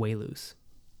it's way loose.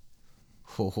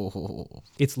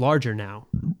 It's larger now,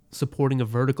 supporting a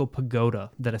vertical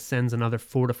pagoda that ascends another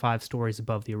 4 to 5 stories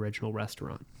above the original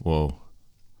restaurant. Whoa.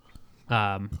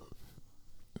 What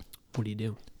do you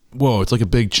do? Whoa, it's like a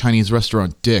big Chinese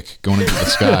restaurant dick going into the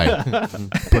sky.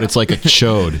 But it's like a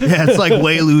chode. Yeah, it's like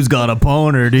Waylu's got a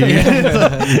boner, dude.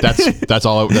 That's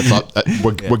all.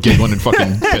 We're giggling and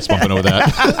fucking fist bumping over that.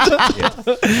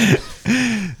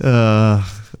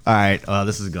 All right,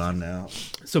 this is gone now.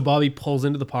 So Bobby pulls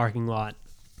into the parking lot,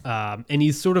 and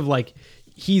he's sort of like,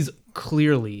 he's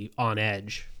clearly on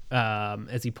edge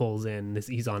as he pulls in.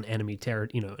 He's on enemy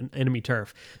enemy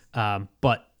turf,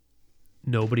 but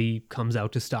nobody comes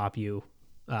out to stop you.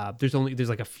 There's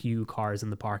like a few cars in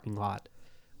the parking lot,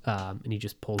 and he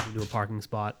just pulls into a parking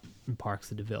spot and parks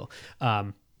the DeVille.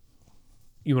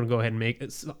 You want to go ahead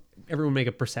and everyone make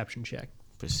a perception check.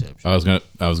 Perception.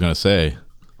 I was gonna say,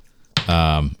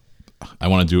 I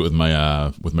want to do it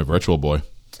with my virtual boy.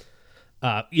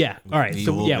 Yeah. All right.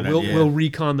 So Good yeah, idea. we'll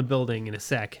recon the building in a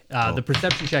sec. The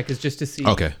perception check is just to see.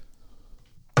 Okay.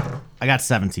 I got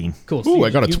 17. Cool. Ooh, I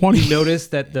got a 20. You notice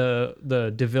that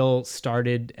the DeVille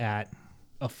started at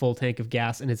a full tank of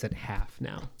gas and it's at half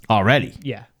now. Already.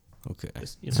 Yeah. Okay.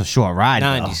 It's a short ride.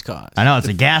 90s though. cars. I know it's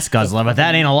a gas guzzler, but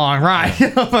that ain't a long ride.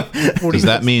 Does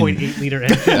that mean 0.8 liter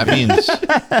engine. that means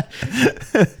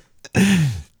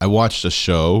I watched a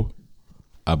show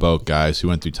about guys who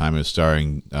went through time. It was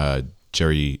starring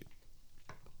Jerry,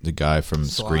 the guy from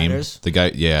Sliders? Scream. The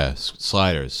guy, yeah,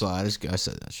 Sliders. Sliders. I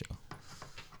said that show.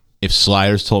 If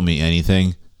Sliders told me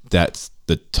anything, that's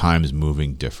the time's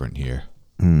moving different here.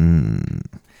 All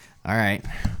right.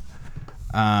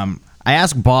 I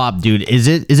asked Bob, dude, is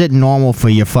it normal for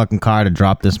your fucking car to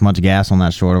drop this much gas on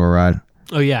that short of a ride?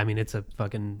 Oh yeah, I mean it's a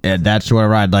fucking Yeah, that short of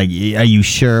a ride. Like, are you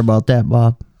sure about that,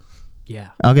 Bob?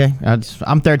 Yeah. Okay,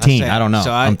 I'm 13. I'll say- I don't know.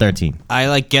 so I'm 13. I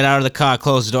like get out of the car,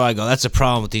 close the door. I go, that's a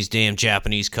problem with these damn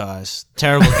Japanese cars.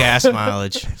 Terrible gas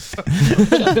mileage. It's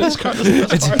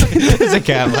a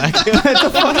Cadillac.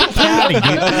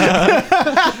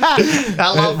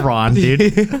 I love Ron,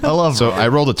 dude. I love. So I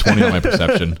rolled a 20 on my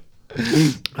perception.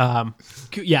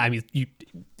 Yeah, I mean,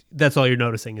 that's all you're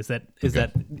noticing is that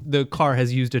the car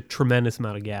has used a tremendous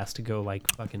amount of gas to go like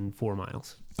fucking 4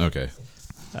 miles. Okay.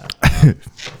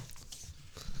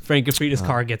 Frank Afrita's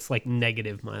car gets like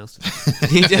negative miles.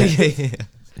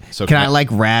 So Can I like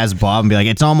razz Bob and be like,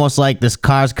 it's almost like this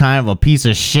car's kind of a piece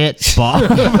of shit, Bob?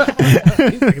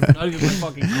 It's not even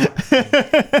my fucking car.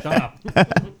 Shut up.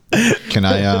 Can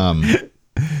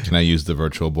I use the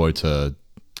virtual boy to?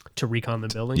 To recon the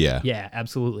building? Yeah. Yeah,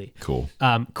 absolutely. Cool.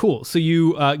 Cool. So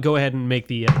you go ahead and make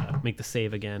the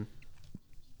save again.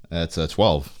 That's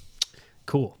 12.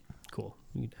 Cool.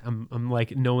 I'm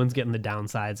like, no one's getting the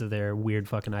downsides of their weird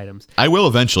fucking items. I will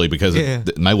eventually because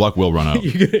my luck will run out.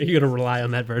 You're gonna rely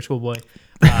on that virtual boy.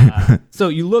 So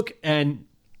you look and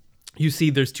you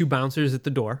see there's 2 bouncers at the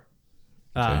door.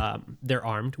 They're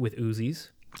armed with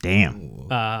Uzis.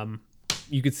 Damn.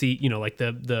 You could see, like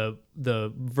the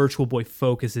virtual boy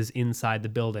focuses inside the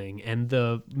building, and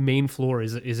the main floor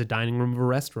is a dining room of a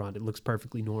restaurant. It looks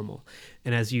perfectly normal.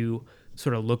 And as you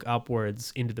sort of look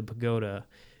upwards into the pagoda,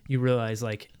 you realize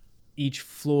like each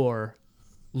floor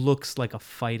looks like a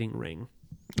fighting ring.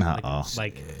 Uh-oh.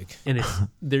 And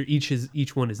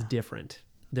each one is different.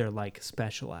 They're like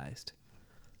specialized.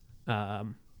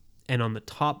 And on the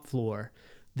top floor,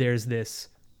 there's this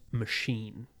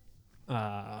machine.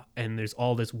 And there's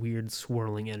all this weird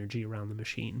swirling energy around the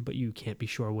machine, but you can't be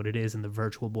sure what it is, and the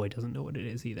virtual boy doesn't know what it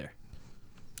is either.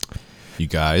 You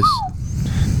guys,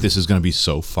 this is gonna be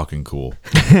so fucking cool.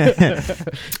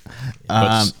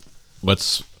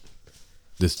 Let's.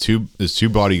 There's two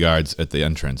bodyguards at the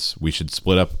entrance. We should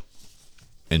split up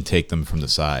and take them from the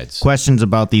sides. Questions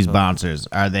about these bouncers.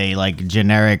 Are they like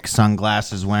generic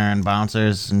sunglasses wearing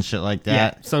bouncers and shit like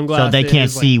that? Yeah, sunglasses, so they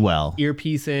can't like, see well.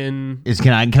 Earpiece in.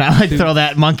 Can I like throw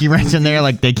that monkey wrench in there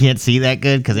like they can't see that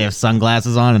good because they have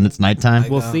sunglasses on and it's nighttime?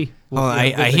 We'll see.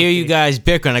 I hear you guys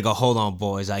bickering. I go, hold on,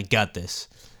 boys. I got this.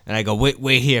 And I go,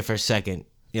 wait here for a second.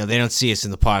 They don't see us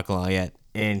in the parking lot yet.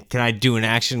 And can I do an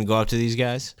action and go up to these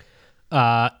guys?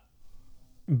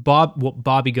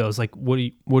 Bobby goes like, what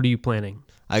are you planning?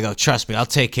 I go, trust me, I'll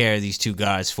take care of these 2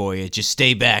 guards for you. Just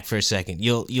stay back for a second.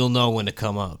 You'll know when to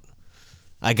come up.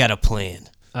 I got a plan.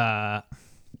 Bobby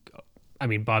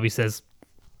says,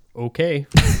 okay.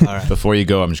 All right. Before you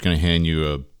go, I'm just gonna hand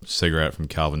you a cigarette from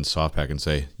Calvin's soft pack and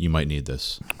say you might need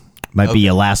this. Might be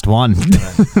your last one.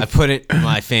 I put it in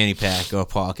my fanny pack or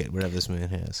pocket, whatever this man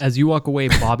has. As you walk away,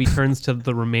 Bobby turns to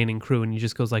the remaining crew and he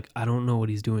just goes like, I don't know what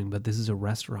he's doing, but this is a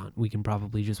restaurant. We can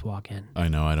probably just walk in. I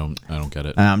know. I don't get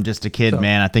it. I'm just a kid,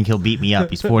 man. I think he'll beat me up.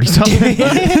 He's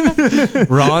 40-something.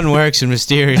 Ron works in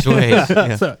mysterious ways.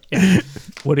 Yeah. So, yeah.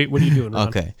 What are you doing, Ron?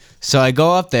 Okay. So I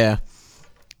go up there,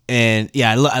 and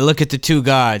I look at the 2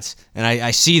 guards, and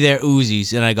I see their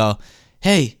Uzis, and I go,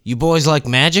 hey, you boys like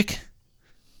magic?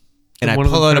 And I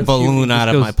pull out a balloon out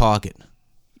of my pocket.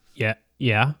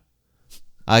 Yeah.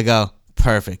 I go,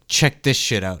 perfect. Check this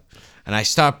shit out. And I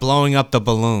start blowing up the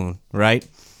balloon, right?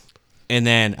 And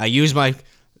then I use my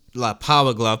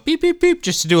power glove, beep, beep, beep,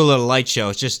 just to do a little light show.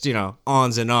 It's just,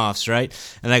 ons and offs, right?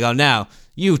 And I go, now,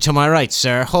 you to my right,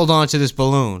 sir, hold on to this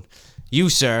balloon. You,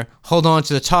 sir, hold on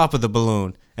to the top of the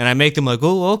balloon. And I make them like,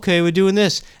 oh, okay, we're doing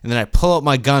this. And then I pull out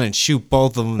my gun and shoot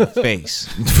both of them in the face.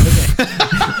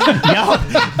 Yo,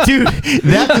 dude,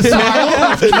 that's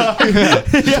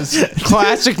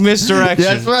Classic misdirection.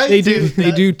 That's right.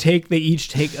 They each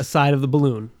take a side of the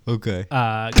balloon. Okay.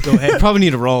 Go ahead. Probably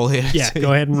need a roll here. Yeah,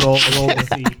 go ahead and roll with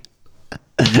the.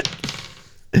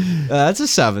 That's a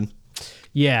 7.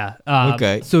 Yeah.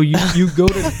 Okay. So you go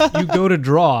to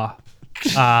draw,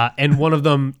 and one of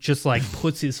them just like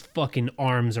puts his fucking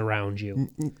arms around you,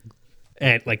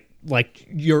 and like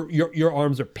your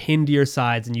arms are pinned to your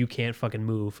sides and you can't fucking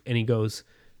move. And he goes,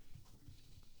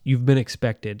 "You've been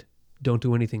expected. Don't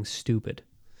do anything stupid.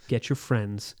 Get your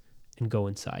friends and go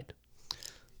inside."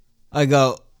 I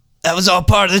go, that was all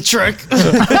part of the trick.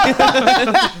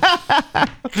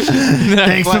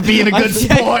 Thanks for being a good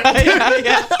sport.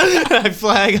 Yeah. I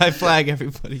flag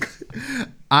everybody.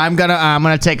 I'm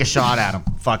gonna take a shot at him.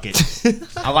 Fuck it.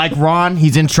 I like Ron.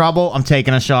 He's in trouble. I'm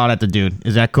taking a shot at the dude.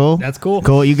 Is that cool? That's cool.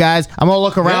 Cool, you guys. I'm gonna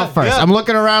look around first. yeah. I'm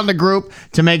looking around the group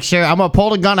to make sure. I'm gonna pull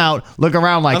the gun out. Look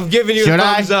around like. I'm giving you a should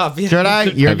thumbs up. Yeah. Should I?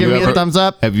 You're giving me a thumbs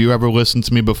up. Have you ever listened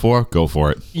to me before? Go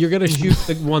for it. You're gonna shoot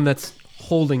the one that's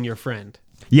holding your friend.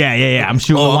 Yeah. I'm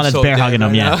shooting the one I'm that's so bear dead hugging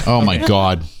him. right Yeah. now. Oh my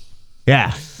god.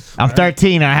 Yeah. I'm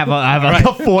 13 and I have like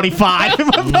a 45 in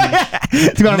my back.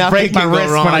 It's going to Nothing break my can go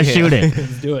wrist wrong when I here. shoot it.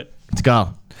 Let's do it. Let's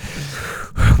go.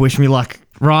 Wish me luck.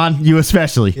 Ron, you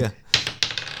especially. Yeah.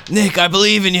 Nick, I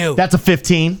believe in you. That's a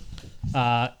 15.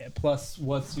 Plus,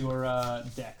 what's your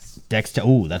dex? Dex to,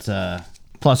 ooh, that's a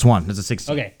 +1. That's a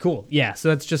 16. Okay, cool. Yeah, so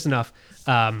that's just enough.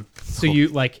 So you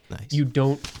like Nice. you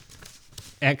don't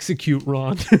execute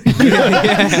Ron. Nice.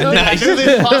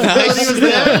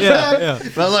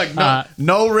 But look,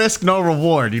 no risk, no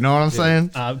reward. You know what I'm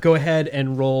saying? Go ahead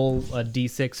and roll a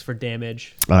d6 for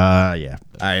damage. Yeah. All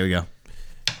right, here we go.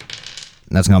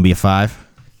 That's going to be a 5.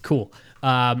 Cool.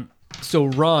 So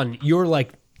Ron, you're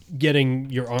like getting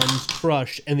your arms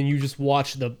crushed, and then you just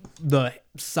watch the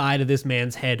side of this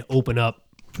man's head open up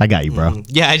I got you, bro.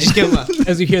 Yeah, I just give him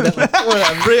as you hear that. Like,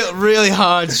 a really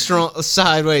hard, strong,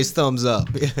 sideways thumbs up.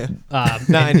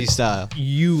 90s style.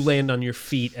 you land on your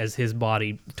feet as his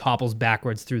body topples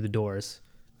backwards through the doors.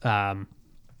 I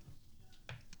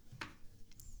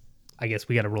guess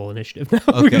we got to roll initiative now.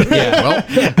 Okay, yeah. Well,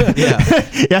 yeah.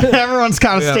 Yeah, everyone's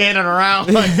kind of standing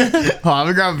around. Like, oh, I'm going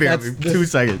to grab a beer. 2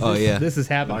 seconds. Oh, yeah. This is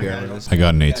happening. I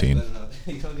got an 18.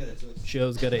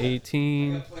 Joe's got an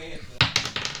 18.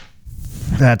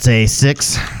 That's a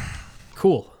 6.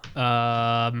 Cool.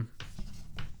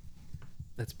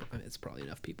 It's probably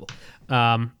enough people.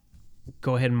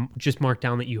 Go ahead and just mark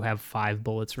down that you have 5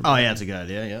 bullets Oh, remaining. yeah, that's a good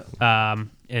idea, yeah.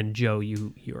 And Joe,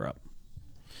 you're up.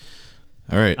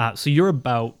 All right. So you're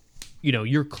about,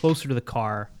 you're closer to the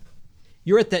car.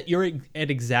 You're at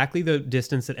exactly the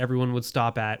distance that everyone would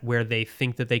stop at where they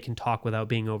think that they can talk without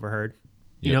being overheard.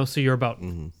 So you're about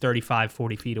 35,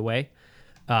 40 feet away.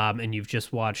 And you've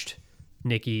just watched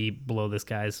Nikki blow this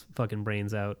guy's fucking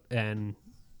brains out. And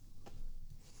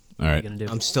All what are right. you going to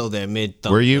do? I'm still there mid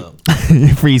thumbs Were you? up.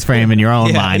 Freeze frame in your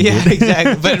own mind. Yeah, dude.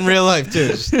 exactly. But in real life,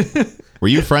 too. Were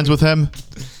you friends with him?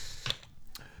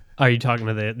 Are you talking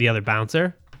to the other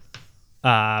bouncer?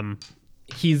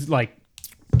 He's like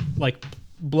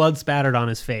blood spattered on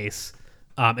his face,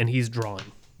 and he's drawing.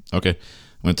 Okay.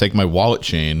 I'm going to take my wallet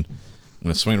chain. I'm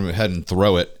going to swing it on my head and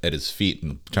throw it at his feet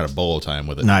and try to bolo tie him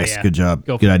with it. Nice. Yeah. Good job.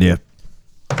 Go for Good it. idea.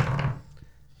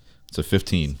 It's a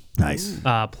 15. Nice.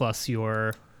 Plus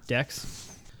your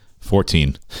dex.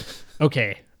 14.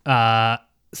 Okay.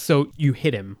 So you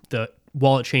hit him. The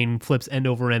wallet chain flips end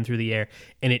over end through the air,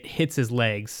 and it hits his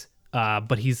legs.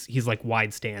 But he's like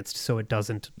wide stanced, so it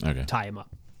doesn't tie him up.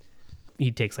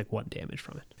 He takes like 1 damage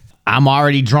from it. I'm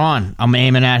already drawn. I'm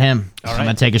aiming at him. So I'm right.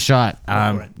 going to take a shot.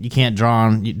 for it. You can't draw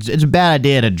on. It's a bad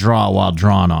idea to draw while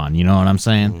drawn on. You know what I'm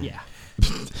saying? Yeah.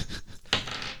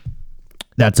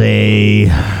 That's a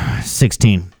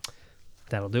 16.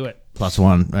 That'll do it.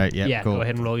 +1. Right. Yep, Yeah. cool. Go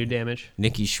ahead and roll your damage.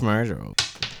 Nicky Schmerzer.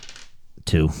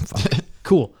 2. Fuck.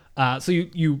 Cool. So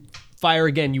you fire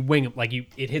again. You wing him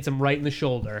it hits him right in the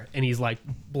shoulder, and he's like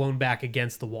blown back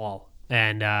against the wall,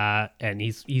 and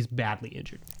he's badly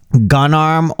injured. Gun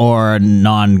arm or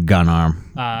non-gun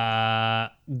arm?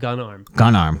 Gun arm.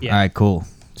 Gun arm. Yeah. All right. Cool.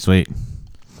 Sweet.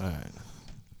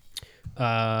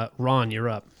 Ron, you're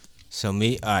up. So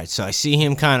me, all right. So I see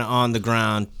him kind of on the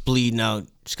ground, bleeding out.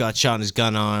 Just got shot in his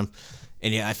gun arm,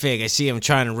 and yeah, I see him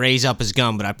trying to raise up his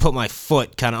gun, but I put my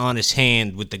foot kind of on his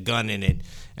hand with the gun in it,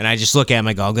 and I just look at him.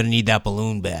 I go, "I'm gonna need that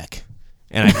balloon back,"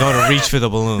 and I go to reach for the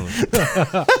balloon.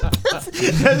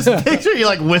 Just picture you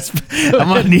like whisper. I'm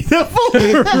gonna need that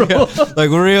balloon. Like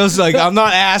real, like I'm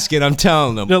not asking. I'm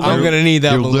telling them I'm gonna need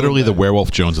that. You're balloon literally the back. werewolf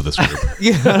Jones of this group.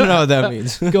 Yeah, I don't know what that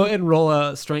means. Go ahead and roll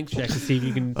a strength check to see if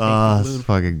you can take the That's balloon.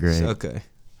 fucking great. Okay.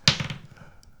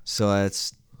 So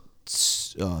that's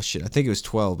oh shit. I think it was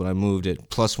 12, but I moved it.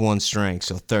 +1 strength,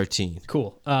 so 13.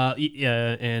 Cool.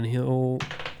 Yeah, and he'll.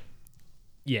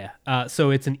 Yeah. So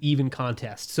it's an even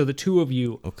contest. So the two of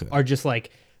you are just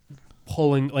like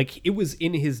pulling, like it was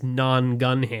in his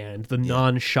non-gun hand, the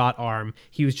non-shot arm.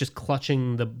 He was just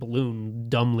clutching the balloon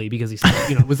dumbly because he's,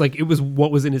 it was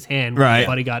what was in his hand. When Right.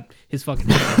 Buddy got his fucking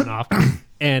head blown off,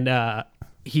 and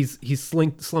he's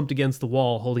slumped against the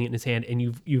wall, holding it in his hand, and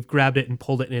you've grabbed it and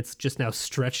pulled it, and it's just now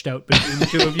stretched out between the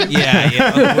two of you.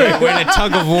 Yeah. We're in a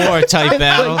tug of war type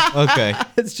battle. Okay.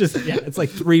 It's just it's like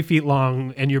 3 feet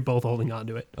long, and you're both holding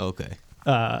onto it. Okay.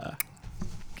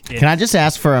 Can I just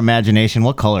ask for imagination?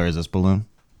 What color is this balloon?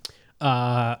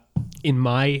 In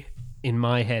my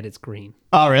head, it's green.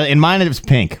 Oh, really? In mine, it was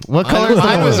pink. What color is the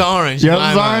Mine was balloon? orange. Yours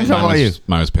Mine- was orange? mine- How about you?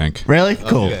 Mine was pink. Really?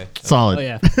 Cool. Okay. Solid. Oh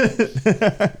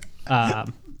yeah.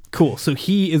 Cool. So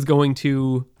he is going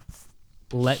to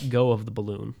let go of the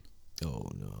balloon. Oh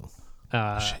no.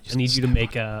 I need you to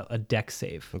make a dex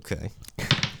save. Okay.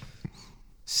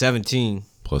 17.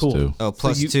 Plus Cool. 2. Oh,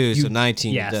 plus you- 2, you- so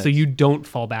 19. Yeah. dex. So you don't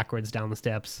fall backwards down the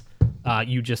steps.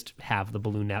 You just have the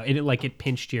balloon now. It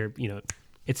pinched your,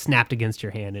 it snapped against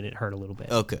your hand and it hurt a little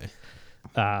bit. Okay.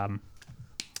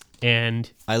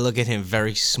 And I look at him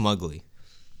very smugly.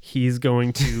 he's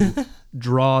going to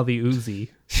draw the Uzi.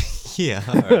 Yeah.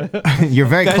 All right. You're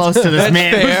very close to this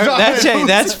man. Fair.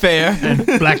 That's fair. And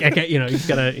Black,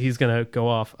 he's gonna go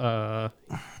off.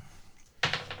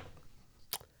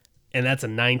 And that's a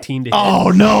 19 to hit.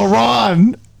 Oh no,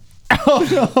 Ron! Oh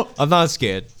no! I'm not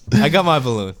scared. I got my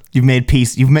balloon. You've made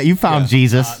peace. You found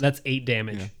Jesus. That's 8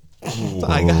 damage.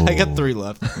 I got 3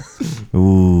 left.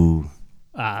 Ooh.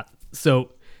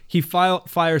 So he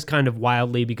fires kind of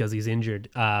wildly because he's injured,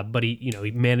 but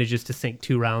he manages to sink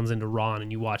 2 rounds into Ron, and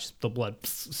you watch the blood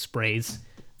sprays.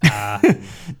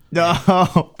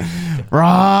 No,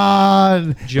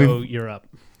 Ron. Joe, you're up.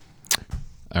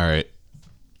 All right.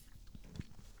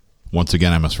 Once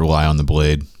again, I must rely on the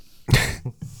blade.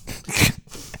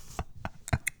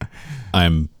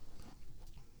 I'm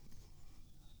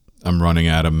running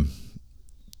at him,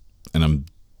 and I'm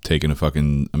taking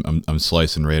I'm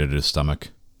slicing right at his stomach.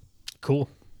 Cool.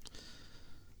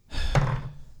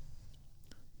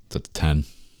 It's at the 10.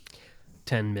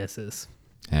 10 misses.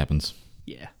 Happens.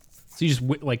 Yeah. So you just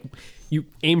you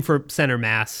aim for center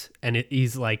mass, and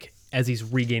he's like, as he's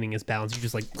regaining his balance, you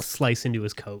just like slice into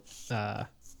his coat.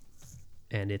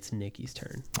 And it's Nikki's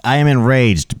turn. I am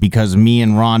enraged because me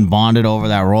and Ron bonded over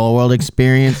that Roll World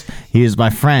experience. He is my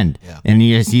friend, and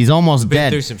he's almost Been dead.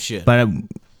 through some shit. But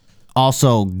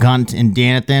also Gunt and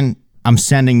Danathan, I'm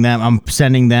sending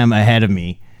them ahead of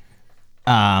me,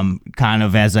 kind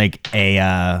of as like a.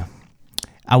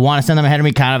 I want to send them ahead of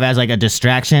me, kind of as like a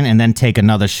distraction, and then take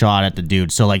another shot at the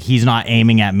dude. So like he's not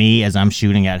aiming at me as I'm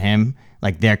shooting at him.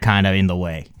 Like they're kind of in the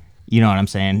way. You know what I'm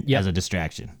saying? Yep. As a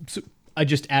distraction. So I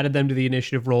just added them to the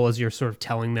initiative roll as you're sort of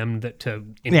telling them that to.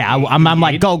 I'm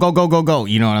like go.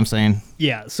 You know what I'm saying?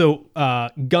 Yeah. So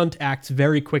Gunt acts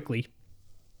very quickly,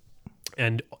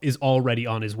 and is already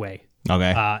on his way.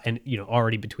 Okay. And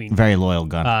already between. Very loyal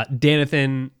Gunt.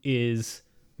 Danathan is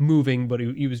moving, but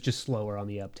he was just slower on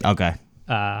the uptake. Okay.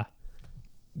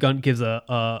 Gunt gives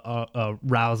a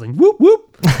rousing whoop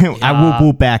whoop. I whoop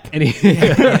whoop back. And he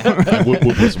I whoop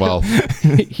whoop as well.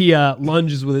 he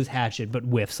lunges with his hatchet, but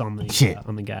whiffs on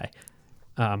the guy.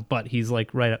 But he's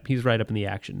like right up. He's right up in the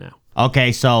action now.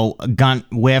 Okay, so Gunt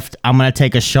whiffed. I'm gonna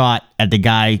take a shot at the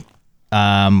guy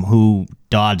who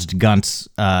dodged Gunt's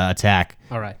attack.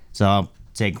 All right. So I'll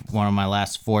take one of my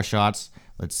last 4 shots.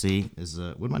 Let's see.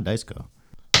 Where'd my dice go?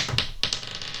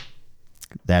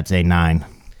 That's a 9.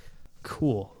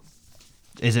 Cool.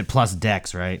 Is it plus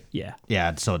Dex, right? Yeah.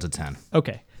 Yeah. So it's a 10.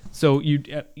 Okay. So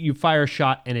you fire a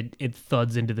shot and it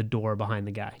thuds into the door behind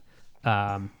the guy.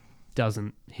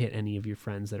 Doesn't hit any of your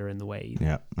friends that are in the way either.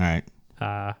 Yeah. All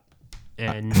right.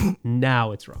 And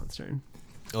now it's Ron's turn.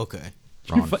 Okay.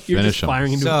 You're just finish 'em.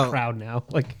 firing into a So- crowd now.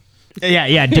 Like,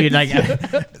 Yeah, dude. Like,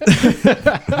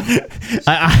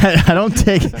 I don't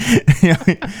take.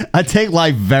 I take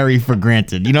life very for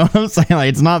granted. You know what I'm saying? Like,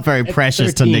 it's not very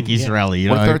precious 13, to Nikki yeah. Shirelli. You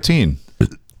know, What 13?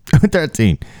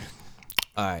 13.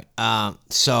 All right.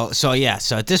 So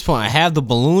at this point, I have the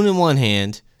balloon in one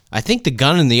hand. I think the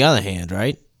gun in the other hand,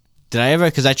 right? Did I ever?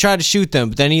 Because I tried to shoot them,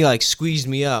 but then he like squeezed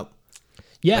me up.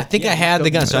 yeah. I think I had the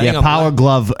gun. So I think Yeah, I'm power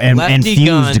glove and lefty fused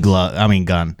gun. glove. I mean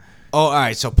gun. Oh, all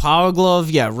right. So power glove,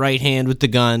 yeah, right hand with the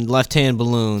gun, left hand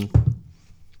balloon.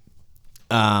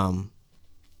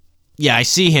 Yeah, I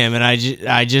see him, and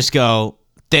I just go,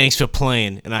 thanks for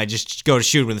playing, and I just go to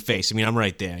shoot him in the face. I mean, I'm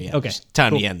right there. Yeah. Okay, Just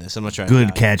time cool. to end this. I'm not trying.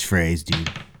 Good to catchphrase, dude.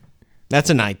 That's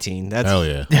a 19. That's Hell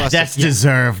yeah. That's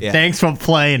deserved. Yeah. Thanks for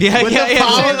playing. Yeah, With yeah, the yeah.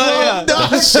 power Yeah, glove. yeah.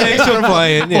 No, Thanks for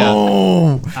playing. Yeah.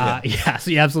 Oh. Yeah.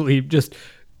 So you absolutely just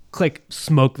click,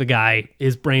 smoke the guy.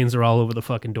 His brains are all over the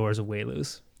fucking doors of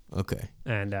Waylu's. Okay.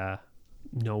 And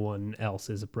no one else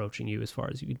is approaching you as far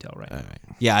as you can tell right now. All right.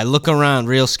 Yeah, I look around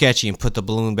real sketchy and put the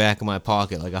balloon back in my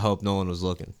pocket. Like I hope no one was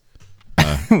looking.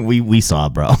 we saw,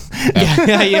 bro.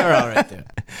 Yeah, you're all right there.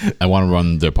 I want to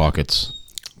run their pockets.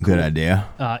 Good idea.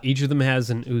 Each of them has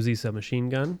an Uzi submachine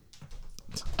gun.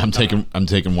 I'm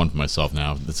taking one for myself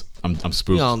now. I'm We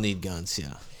spooked. all need guns.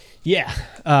 Yeah.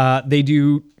 Yeah. They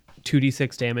do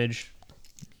 2d6 damage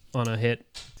on a hit.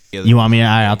 You want me to?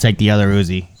 I'll take the other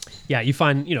Uzi. Yeah, you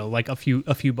find like a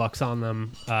few bucks on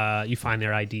them. You find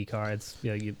their ID cards.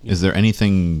 Is there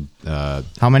anything?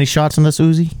 How many shots on this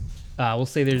Uzi? We'll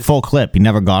say there's Full clip. He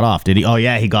never got off, did he? Oh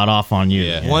yeah, he got off on you.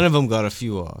 Yeah. One of them got a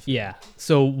few off. yeah.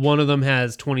 So one of them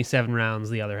has 27 rounds.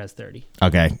 The other has 30.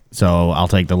 Okay, so I'll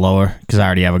take the lower because I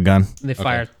already have a gun. And they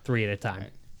fire 3 at a time.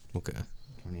 Okay.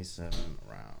 27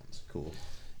 rounds. Cool.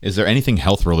 Is there anything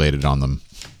health related on them?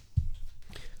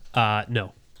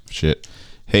 No. Shit.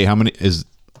 Hey, how many is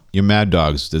your Mad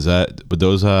Dogs? Would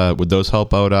those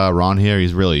help out Ron here?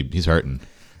 He's hurting.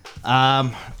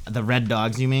 The red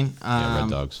dogs, you mean? Yeah, Red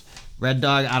Dogs. Red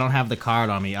dog. I don't have the card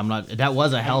on me. I'm not. That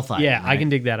was a health item. Yeah, I right? can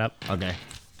dig that up. Okay,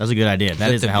 that's a good idea.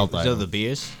 That is a health Those item. are the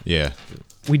beers? Yeah.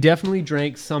 We definitely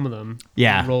drank some of them.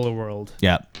 Yeah. in Roller World.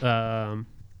 Yep. Red.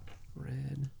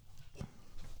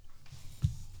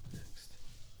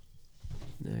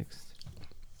 Next.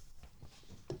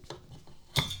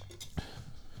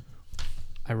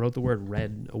 I wrote the word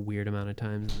red a weird amount of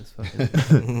times in this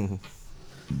fucking.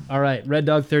 All right, Red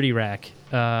Dog 30 rack.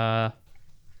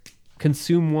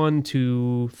 Consume 1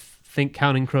 to think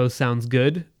Counting Crows sounds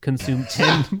good. Consume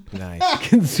 10. Nice.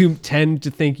 Consume 10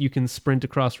 to think you can sprint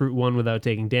across Route 1 without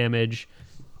taking damage.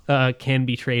 Can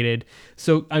be traded.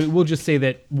 So we'll just say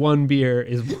that 1 beer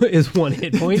is 1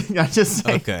 hit point. I just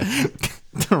say Okay.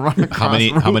 to run How across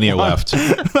many Route are 1 left?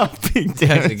 without being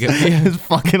damaged. It's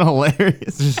fucking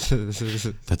hilarious.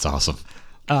 That's awesome.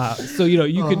 So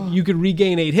you could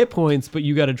regain 8 hit points, but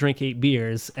you got to drink 8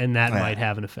 beers, and that might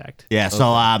have an effect. Yeah.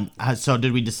 So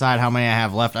did we decide how many I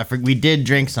have left? We did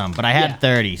drink some, but I had Yeah.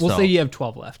 30. We'll so say you have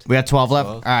 12 left. we got 12 left.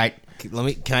 All right.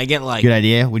 Can I get like Good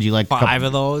idea. Would you like a 5 couple-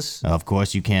 of those? Of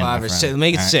course you can. 5 my or friend. 6.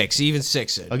 Make it All right. 6, even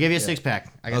 6. I'll give you a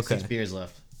 6-pack. I got Okay. 6 beers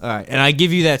left. All right, and I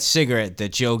give you that cigarette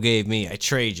that Joe gave me. I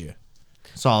trade you.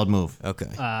 Solid move. Okay.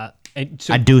 And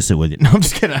so I deuce it with you. No, I'm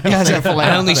just kidding.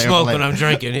 I only smoke when I'm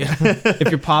drinking. Yeah. if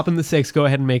you're popping the 6, go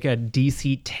ahead and make a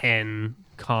DC 10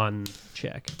 con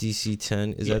check. DC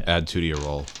 10 is that Add 2 to your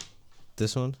roll.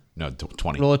 this one? No,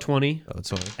 20. Roll a 20, Oh,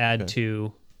 it's one. add Okay.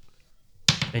 2,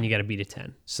 and you got to beat a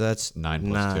 10. So that's 9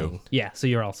 plus 2. Yeah, so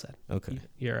you're all set. Okay.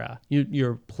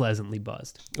 You're pleasantly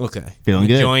buzzed. Okay. Feeling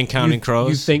good. Enjoying Counting Crows.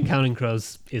 You think Counting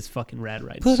Crows is fucking rad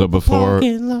right now. So before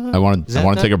I want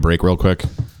that to take a break real quick.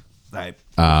 Right.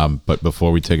 But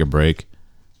before we take a break,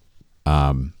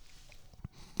 I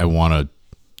want to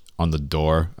on the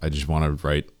door. I just want to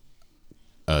write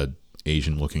a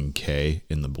Asian-looking K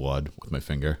in the blood with my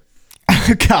finger,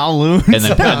 Kowloon. and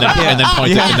then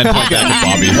point back at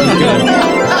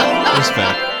Bobby.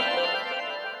 Respect.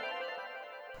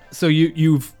 So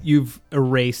you've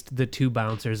erased the 2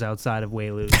 bouncers outside of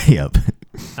Waylu's. Yep.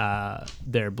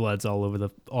 Their blood's all over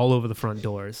the front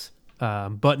doors.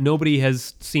 But nobody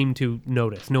has seemed to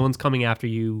notice. No one's coming after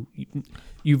you.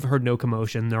 You've heard no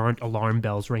commotion. There aren't alarm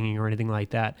bells ringing or anything like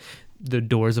that. The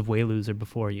doors of Waylu's are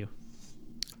before you.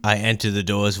 I enter the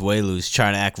doors of Waylu's,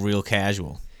 try to act real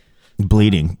casual.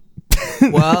 Bleeding.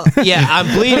 Well, yeah, I'm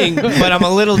bleeding, but I'm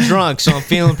a little drunk, so I'm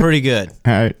feeling pretty good.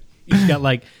 All right. You've got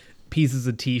like pieces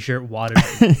of t-shirt watered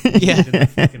into the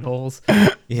fucking holes.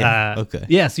 Yeah. Okay.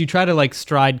 Yeah, so you try to like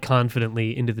stride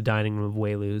confidently into the dining room of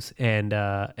Waylu's, and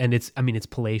it's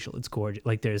palatial, it's gorgeous.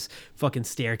 Like there's fucking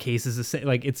staircases,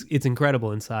 like it's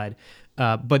incredible inside.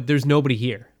 But there's nobody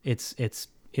here. It's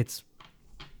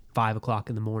 5 o'clock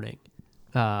in the morning.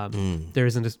 There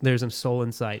isn't a soul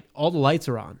in sight. All the lights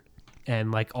are on,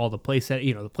 and like all the place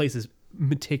the place is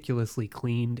meticulously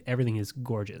cleaned. Everything is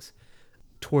gorgeous.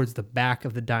 Towards the back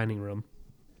of the dining room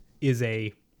is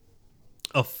a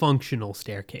functional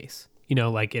staircase.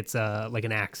 Like it's like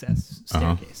an access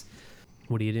staircase.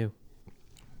 What do you do?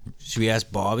 Should we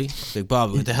ask Bobby? Like,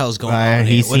 Bobby, what the hell's going on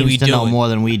He here? What are we seems to know doing? more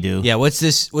than we do. Yeah, what's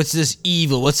this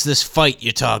evil? What's this fight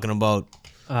you're talking about?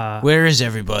 Where is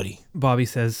everybody? Bobby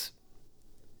says,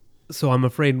 "So I'm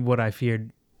afraid what I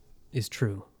feared is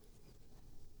true.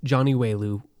 Johnny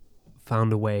Waylu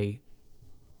found a way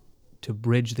to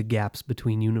bridge the gaps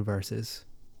between universes,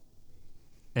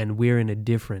 and we're in a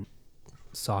different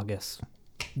Saugus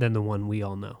than the one we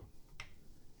all know.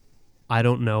 I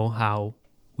don't know how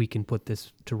we can put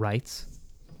this to rights,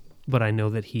 but I know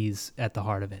that he's at the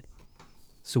heart of it.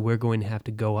 So we're going to have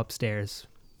to go upstairs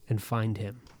and find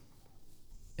him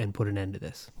and put an end to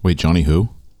this." Wait, Johnny who?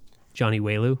 Johnny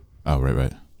Waylu? Oh,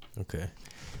 right. Okay.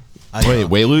 Wait,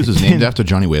 Waylu's is named after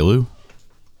Johnny Waylu?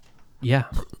 Yeah.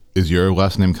 Is your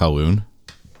last name Kowloon?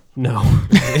 No.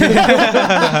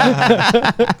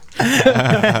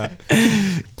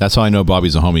 That's how I know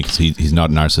Bobby's a homie, because he's not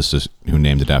a narcissist who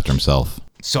named it after himself.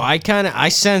 So I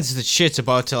sense that shit's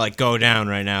about to like go down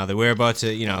right now. That we're about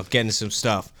to get into some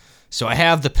stuff. So I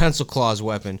have the pencil claws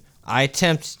weapon. I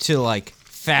attempt to like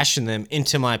fashion them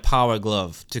into my power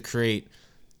glove to create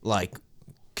like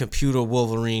computer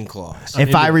Wolverine claws.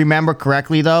 If I remember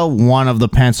correctly, though, one of the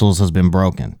pencils has been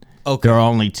broken. Okay. There are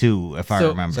only 2, if I So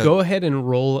remember. go ahead and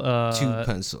roll 2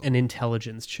 pencil. an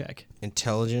intelligence check.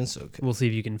 Intelligence. Okay. We'll see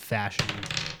if you can fashion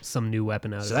some new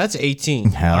weapon out So of it. that's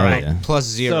 18. Hell All right. yeah. Plus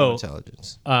 0 So-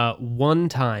 intelligence. One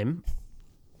time,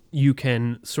 you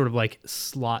can sort of like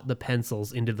slot the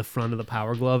pencils into the front of the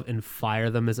power glove and fire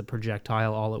them as a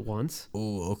projectile all at once.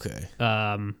 Oh, okay.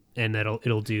 And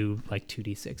it'll do like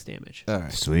 2d6 damage. All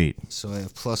right. Sweet. So I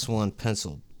have +1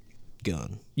 pencil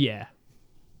gun. Yeah.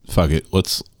 Fuck it.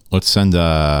 Let's send.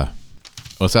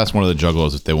 Let's ask one of the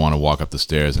juggalos if they want to walk up the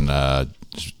stairs and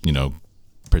just,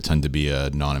 pretend to be a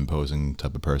non-imposing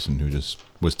type of person who just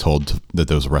was told that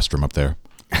there was a restroom up there.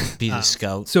 Be the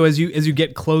scout. So as you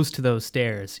get close to those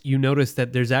stairs, you notice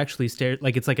that there's actually stairs,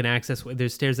 like it's like an access way.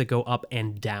 There's stairs that go up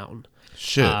and down.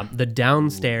 Shit. The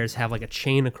downstairs have like a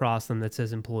chain across them that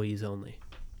says employees only.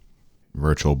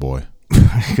 Virtual boy.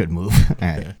 Good move. All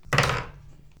right.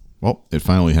 Well, it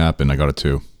finally happened. I got a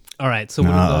 2. All right. So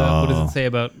what does it say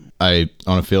about?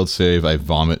 On a failed save, I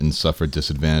vomit and suffer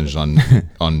disadvantage on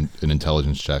an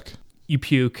intelligence check. You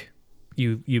puke.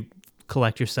 You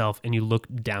collect yourself and you look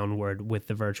downward with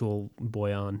the virtual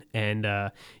boy on,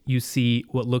 and you see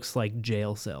what looks like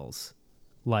jail cells.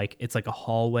 Like it's like a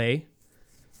hallway,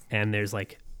 and there's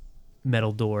like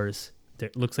metal doors.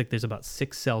 There looks like there's about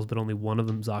 6 cells, but only one of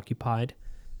them's occupied.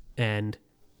 And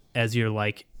as you're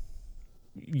like,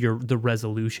 the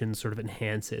resolution sort of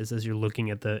enhances as you're looking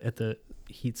at the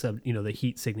heat the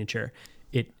heat signature.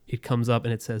 It comes up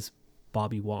and it says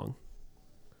Bobby Wong.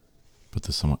 But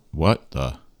there's someone. What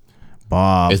the?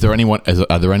 Bob. Is there anyone?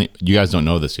 Are there any? You guys don't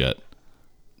know this yet.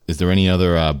 Is there any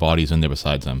other bodies in there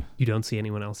besides them? You don't see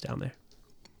anyone else down there.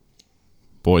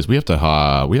 Boys, we have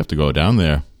to go down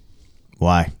there.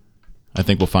 Why? I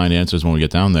think we'll find answers when we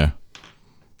get down there.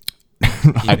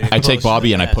 I take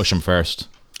Bobby and I push him first.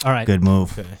 All right. Good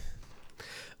move.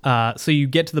 Okay. So you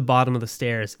get to the bottom of the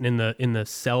stairs, and in the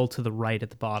cell to the right at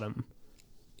the bottom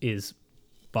is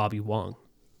Bobby Wong,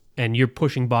 and you're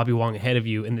pushing Bobby Wong ahead of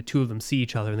you, and the two of them see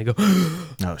each other, and they go,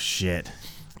 Oh shit.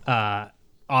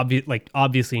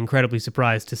 obviously incredibly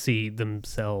surprised to see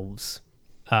themselves,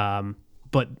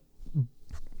 but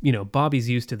Bobby's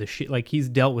used to the shit. Like he's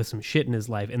dealt with some shit in his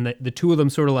life, and the two of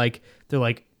them sort of like they're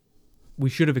like, we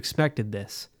should have expected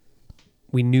this.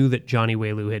 We knew that Johnny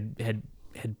Whaloo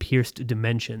had pierced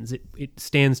dimensions. It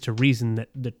stands to reason that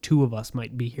the two of us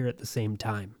might be here at the same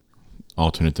time.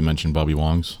 Alternate dimension Bobby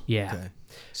Wongs. Yeah. Okay.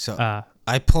 So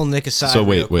I pull Nick aside So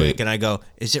wait, real quick, wait. and I go,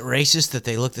 is it racist that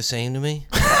they look the same to me?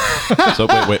 So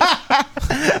wait. I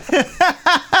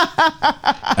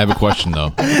have a question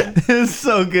though. It's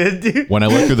so good, dude. When I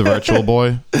looked through the virtual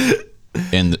boy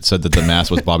and it said that the mask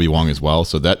was Bobby Wong as well,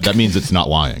 so that means it's not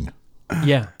lying.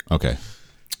 Yeah. Okay.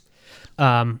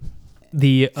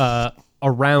 The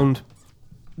around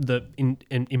the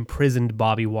imprisoned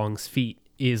Bobby Wong's feet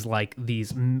is like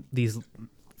these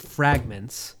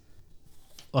fragments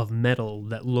of metal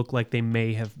that look like they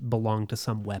may have belonged to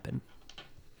some weapon.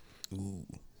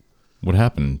 What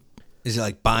happened? Is it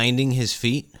like binding his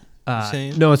feet? You're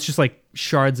saying? No, it's just like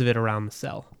shards of it around the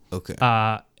cell. Okay.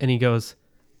 And he goes,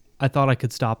 I thought I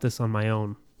could stop this on my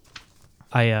own.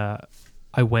 I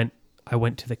went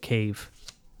to the cave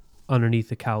underneath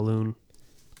the Kowloon,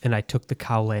 and I took the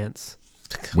cow lance,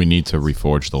 We need to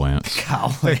reforge the lance.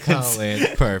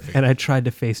 Perfect. and I tried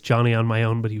to face Johnny on my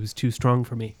own, but he was too strong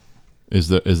for me. Is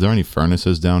there any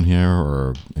furnaces down here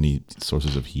or any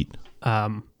sources of heat?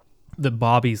 The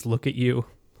Bobbies look at you,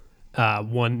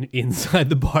 one inside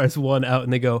the bars, one out,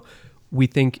 and they go, we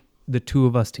think the two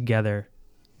of us together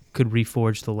could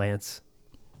reforge the lance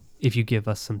if you give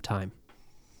us some time.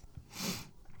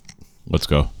 Let's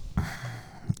go.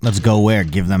 Let's go where?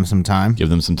 Give them some time. Give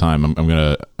them some time. I'm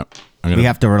gonna. We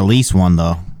have to release one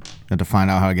though. We have to find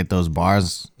out how to get those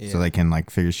bars Yeah. so they can like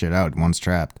figure shit out. One's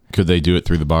trapped. Could they do it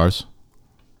through the bars?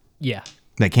 Yeah.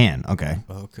 They can. Okay.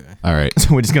 Okay. All right.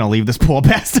 So we're just gonna leave this poor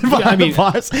bastard behind I mean, the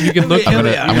bars. You can look, I'm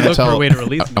gonna look for a tell. way to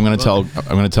release I'm gonna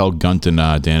tell Gunt and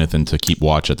Danathan to keep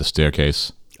watch at the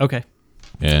staircase Okay.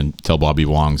 and tell Bobby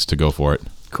Wongs to go for it.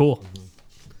 Cool.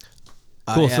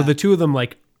 Cool. So the two of them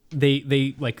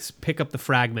they pick up the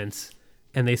fragments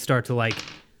and they start to like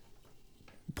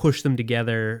push them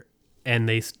together, and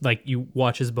they you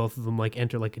watch as both of them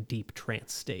enter like a deep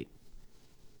trance state.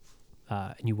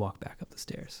 And you walk back up the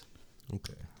stairs.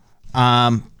 Okay.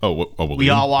 We'll We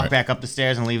leave all them? walk right. back up the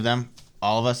stairs and leave them.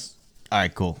 All of us. All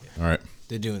right. Cool. All right.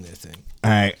 They're doing their thing.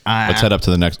 All right. Let's head up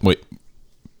to the next. Wait.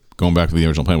 Going back to the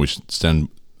original plan, we should send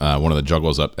one of the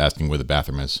jugglers up asking where the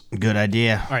bathroom is. Good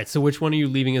idea. All right. So which one are you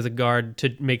leaving as a guard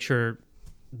to make sure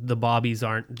the Bobbies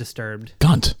aren't disturbed?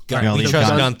 Gunt. Gun, we leave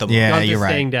trust Gun. Gunt the most. Yeah, Gunt is you're right.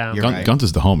 staying down. You're right. Gunt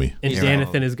is the homie. And You're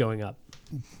Danathan right. is going up.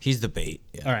 He's the bait.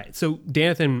 Yeah. All right. So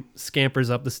Danathan scampers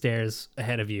up the stairs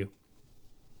ahead of you.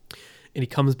 And he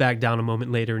comes back down a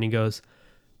moment later and he goes,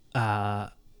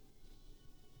 it's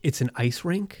an ice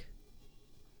rink?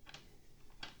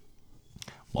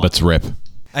 Let's rip.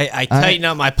 I tighten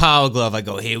up my power glove. I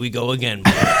go, here we go again,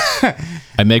 boys.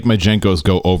 I make my Jnchaos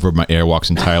go over my airwalks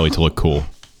entirely to look cool.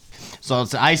 So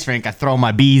it's an ice rink. I throw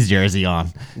my bees jersey on.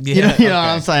 Yeah, you know okay. what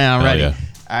I'm saying? I'm ready. yeah.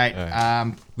 All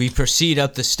right. We proceed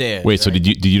up the stairs. Wait, so did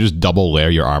you just double layer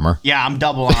your armor? Yeah, I'm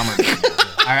double armored.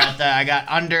 I got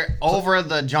over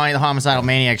the Johnny the Homicidal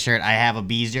Maniac shirt. I have a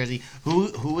bees jersey.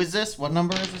 Who is this? What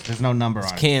number is this? There's no number on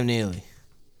it. Cam Neely.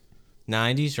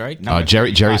 90s, right? Number Jerry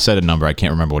 35. said a number. I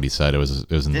can't remember what he said. It was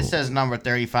in This says number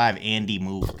 35, Andy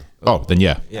Mover. Oh, then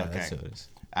yeah. Yeah, Okay. that's what it is.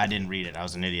 I didn't read it. I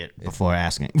was an idiot before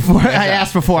asking. I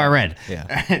asked before I read.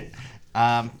 Yeah.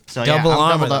 So Double yeah, I'm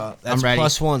armor, doubled though. up. That's I'm ready.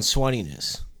 +1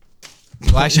 sweatiness.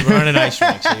 Well, actually, we're on an ice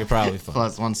rink, so you're probably fine.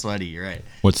 Plus one sweaty. You're right.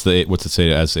 What's it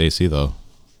say as AC though?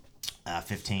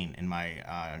 15, and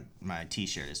my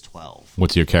T-shirt is 12.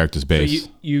 What's your character's So base?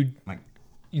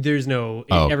 there's no.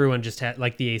 Oh. Everyone just had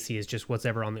like the AC is just what's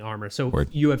ever on the armor. So Word.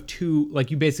 you have two. Like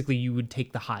you would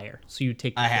take the higher. So you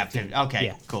take. The I have 15. to. Okay,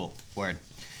 Yeah. cool. Word.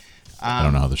 I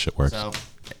don't know how this shit works. So,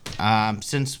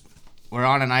 since we're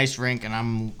on an ice rink and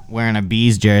I'm wearing a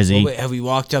bees jersey, Wait, have we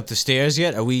walked up the stairs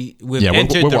yet? We've yeah,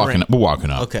 entered we're the walking. rink. We're walking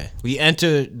up. Okay, we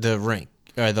enter the rink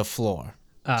or the floor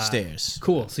stairs.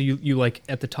 Cool. So you like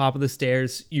at the top of the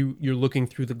stairs, you're looking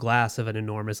through the glass of an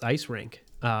enormous ice rink,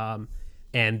 and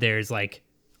there's like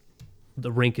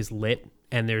the rink is lit,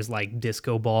 and there's like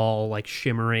disco ball like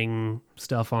shimmering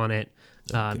stuff on it.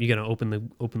 You're gonna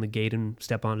open the gate and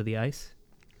step onto the ice.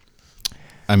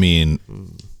 I mean,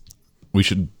 we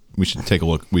should take a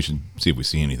look. We should see if we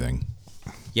see anything.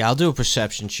 Yeah, I'll do a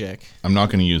perception check. I'm not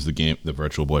going to use the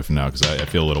virtual boy for now because I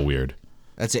feel a little weird.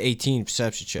 That's an 18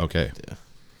 perception check. Okay.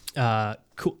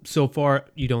 Cool. So far,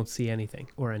 you don't see anything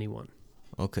or anyone.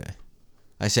 Okay.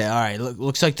 I say, all right.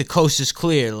 Looks like the coast is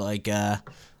clear. Like, I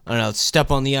don't know.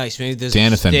 Step on the ice. Maybe there's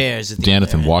stairs. At the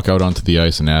Danathan, end. walk out onto the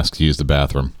ice and ask to use the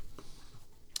bathroom.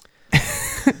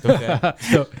 Okay.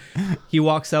 So he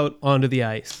walks out onto the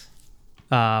ice,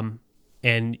 and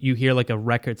you hear like a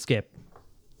record skip,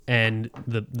 and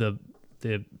the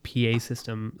PA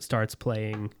system starts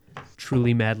playing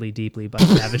 "Truly, Madly, Deeply" by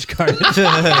Savage Garden.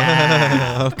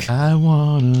 I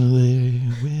wanna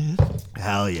live with.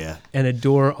 hell yeah. And a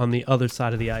door on the other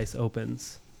side of the ice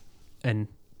opens, and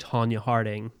Tanya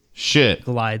Harding Shit.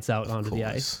 glides out onto the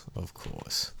ice. Of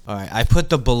course. All right. I put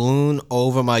the balloon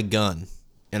over my gun,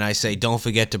 and I say, "Don't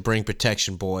forget to bring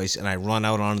protection, boys." And I run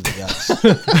out onto the ice.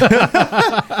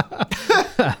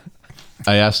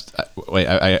 I asked. Wait.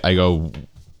 I go.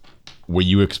 Were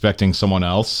you expecting someone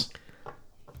else?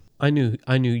 I knew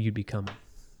you'd be coming.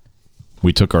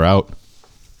 We took her out.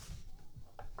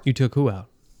 You took who out?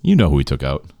 You know who we took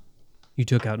out. You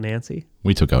took out Nancy.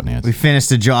 We took out We Nancy. finished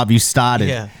the job you started.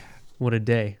 Yeah. What a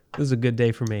day! This is a good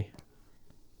day for me.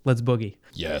 Let's boogie.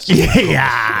 Yes.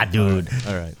 Yeah, dude.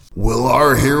 All right. Will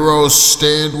our heroes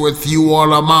stand with you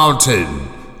on a mountain,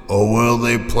 or will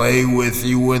they play with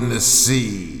you in the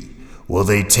sea? Will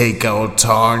they take out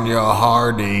Tanya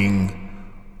Harding,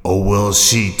 or will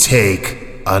she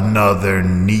take another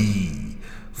knee?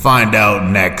 Find out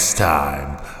next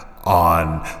time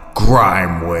on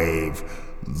Grime Wave,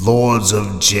 Lords of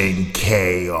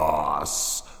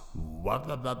Jnchaos.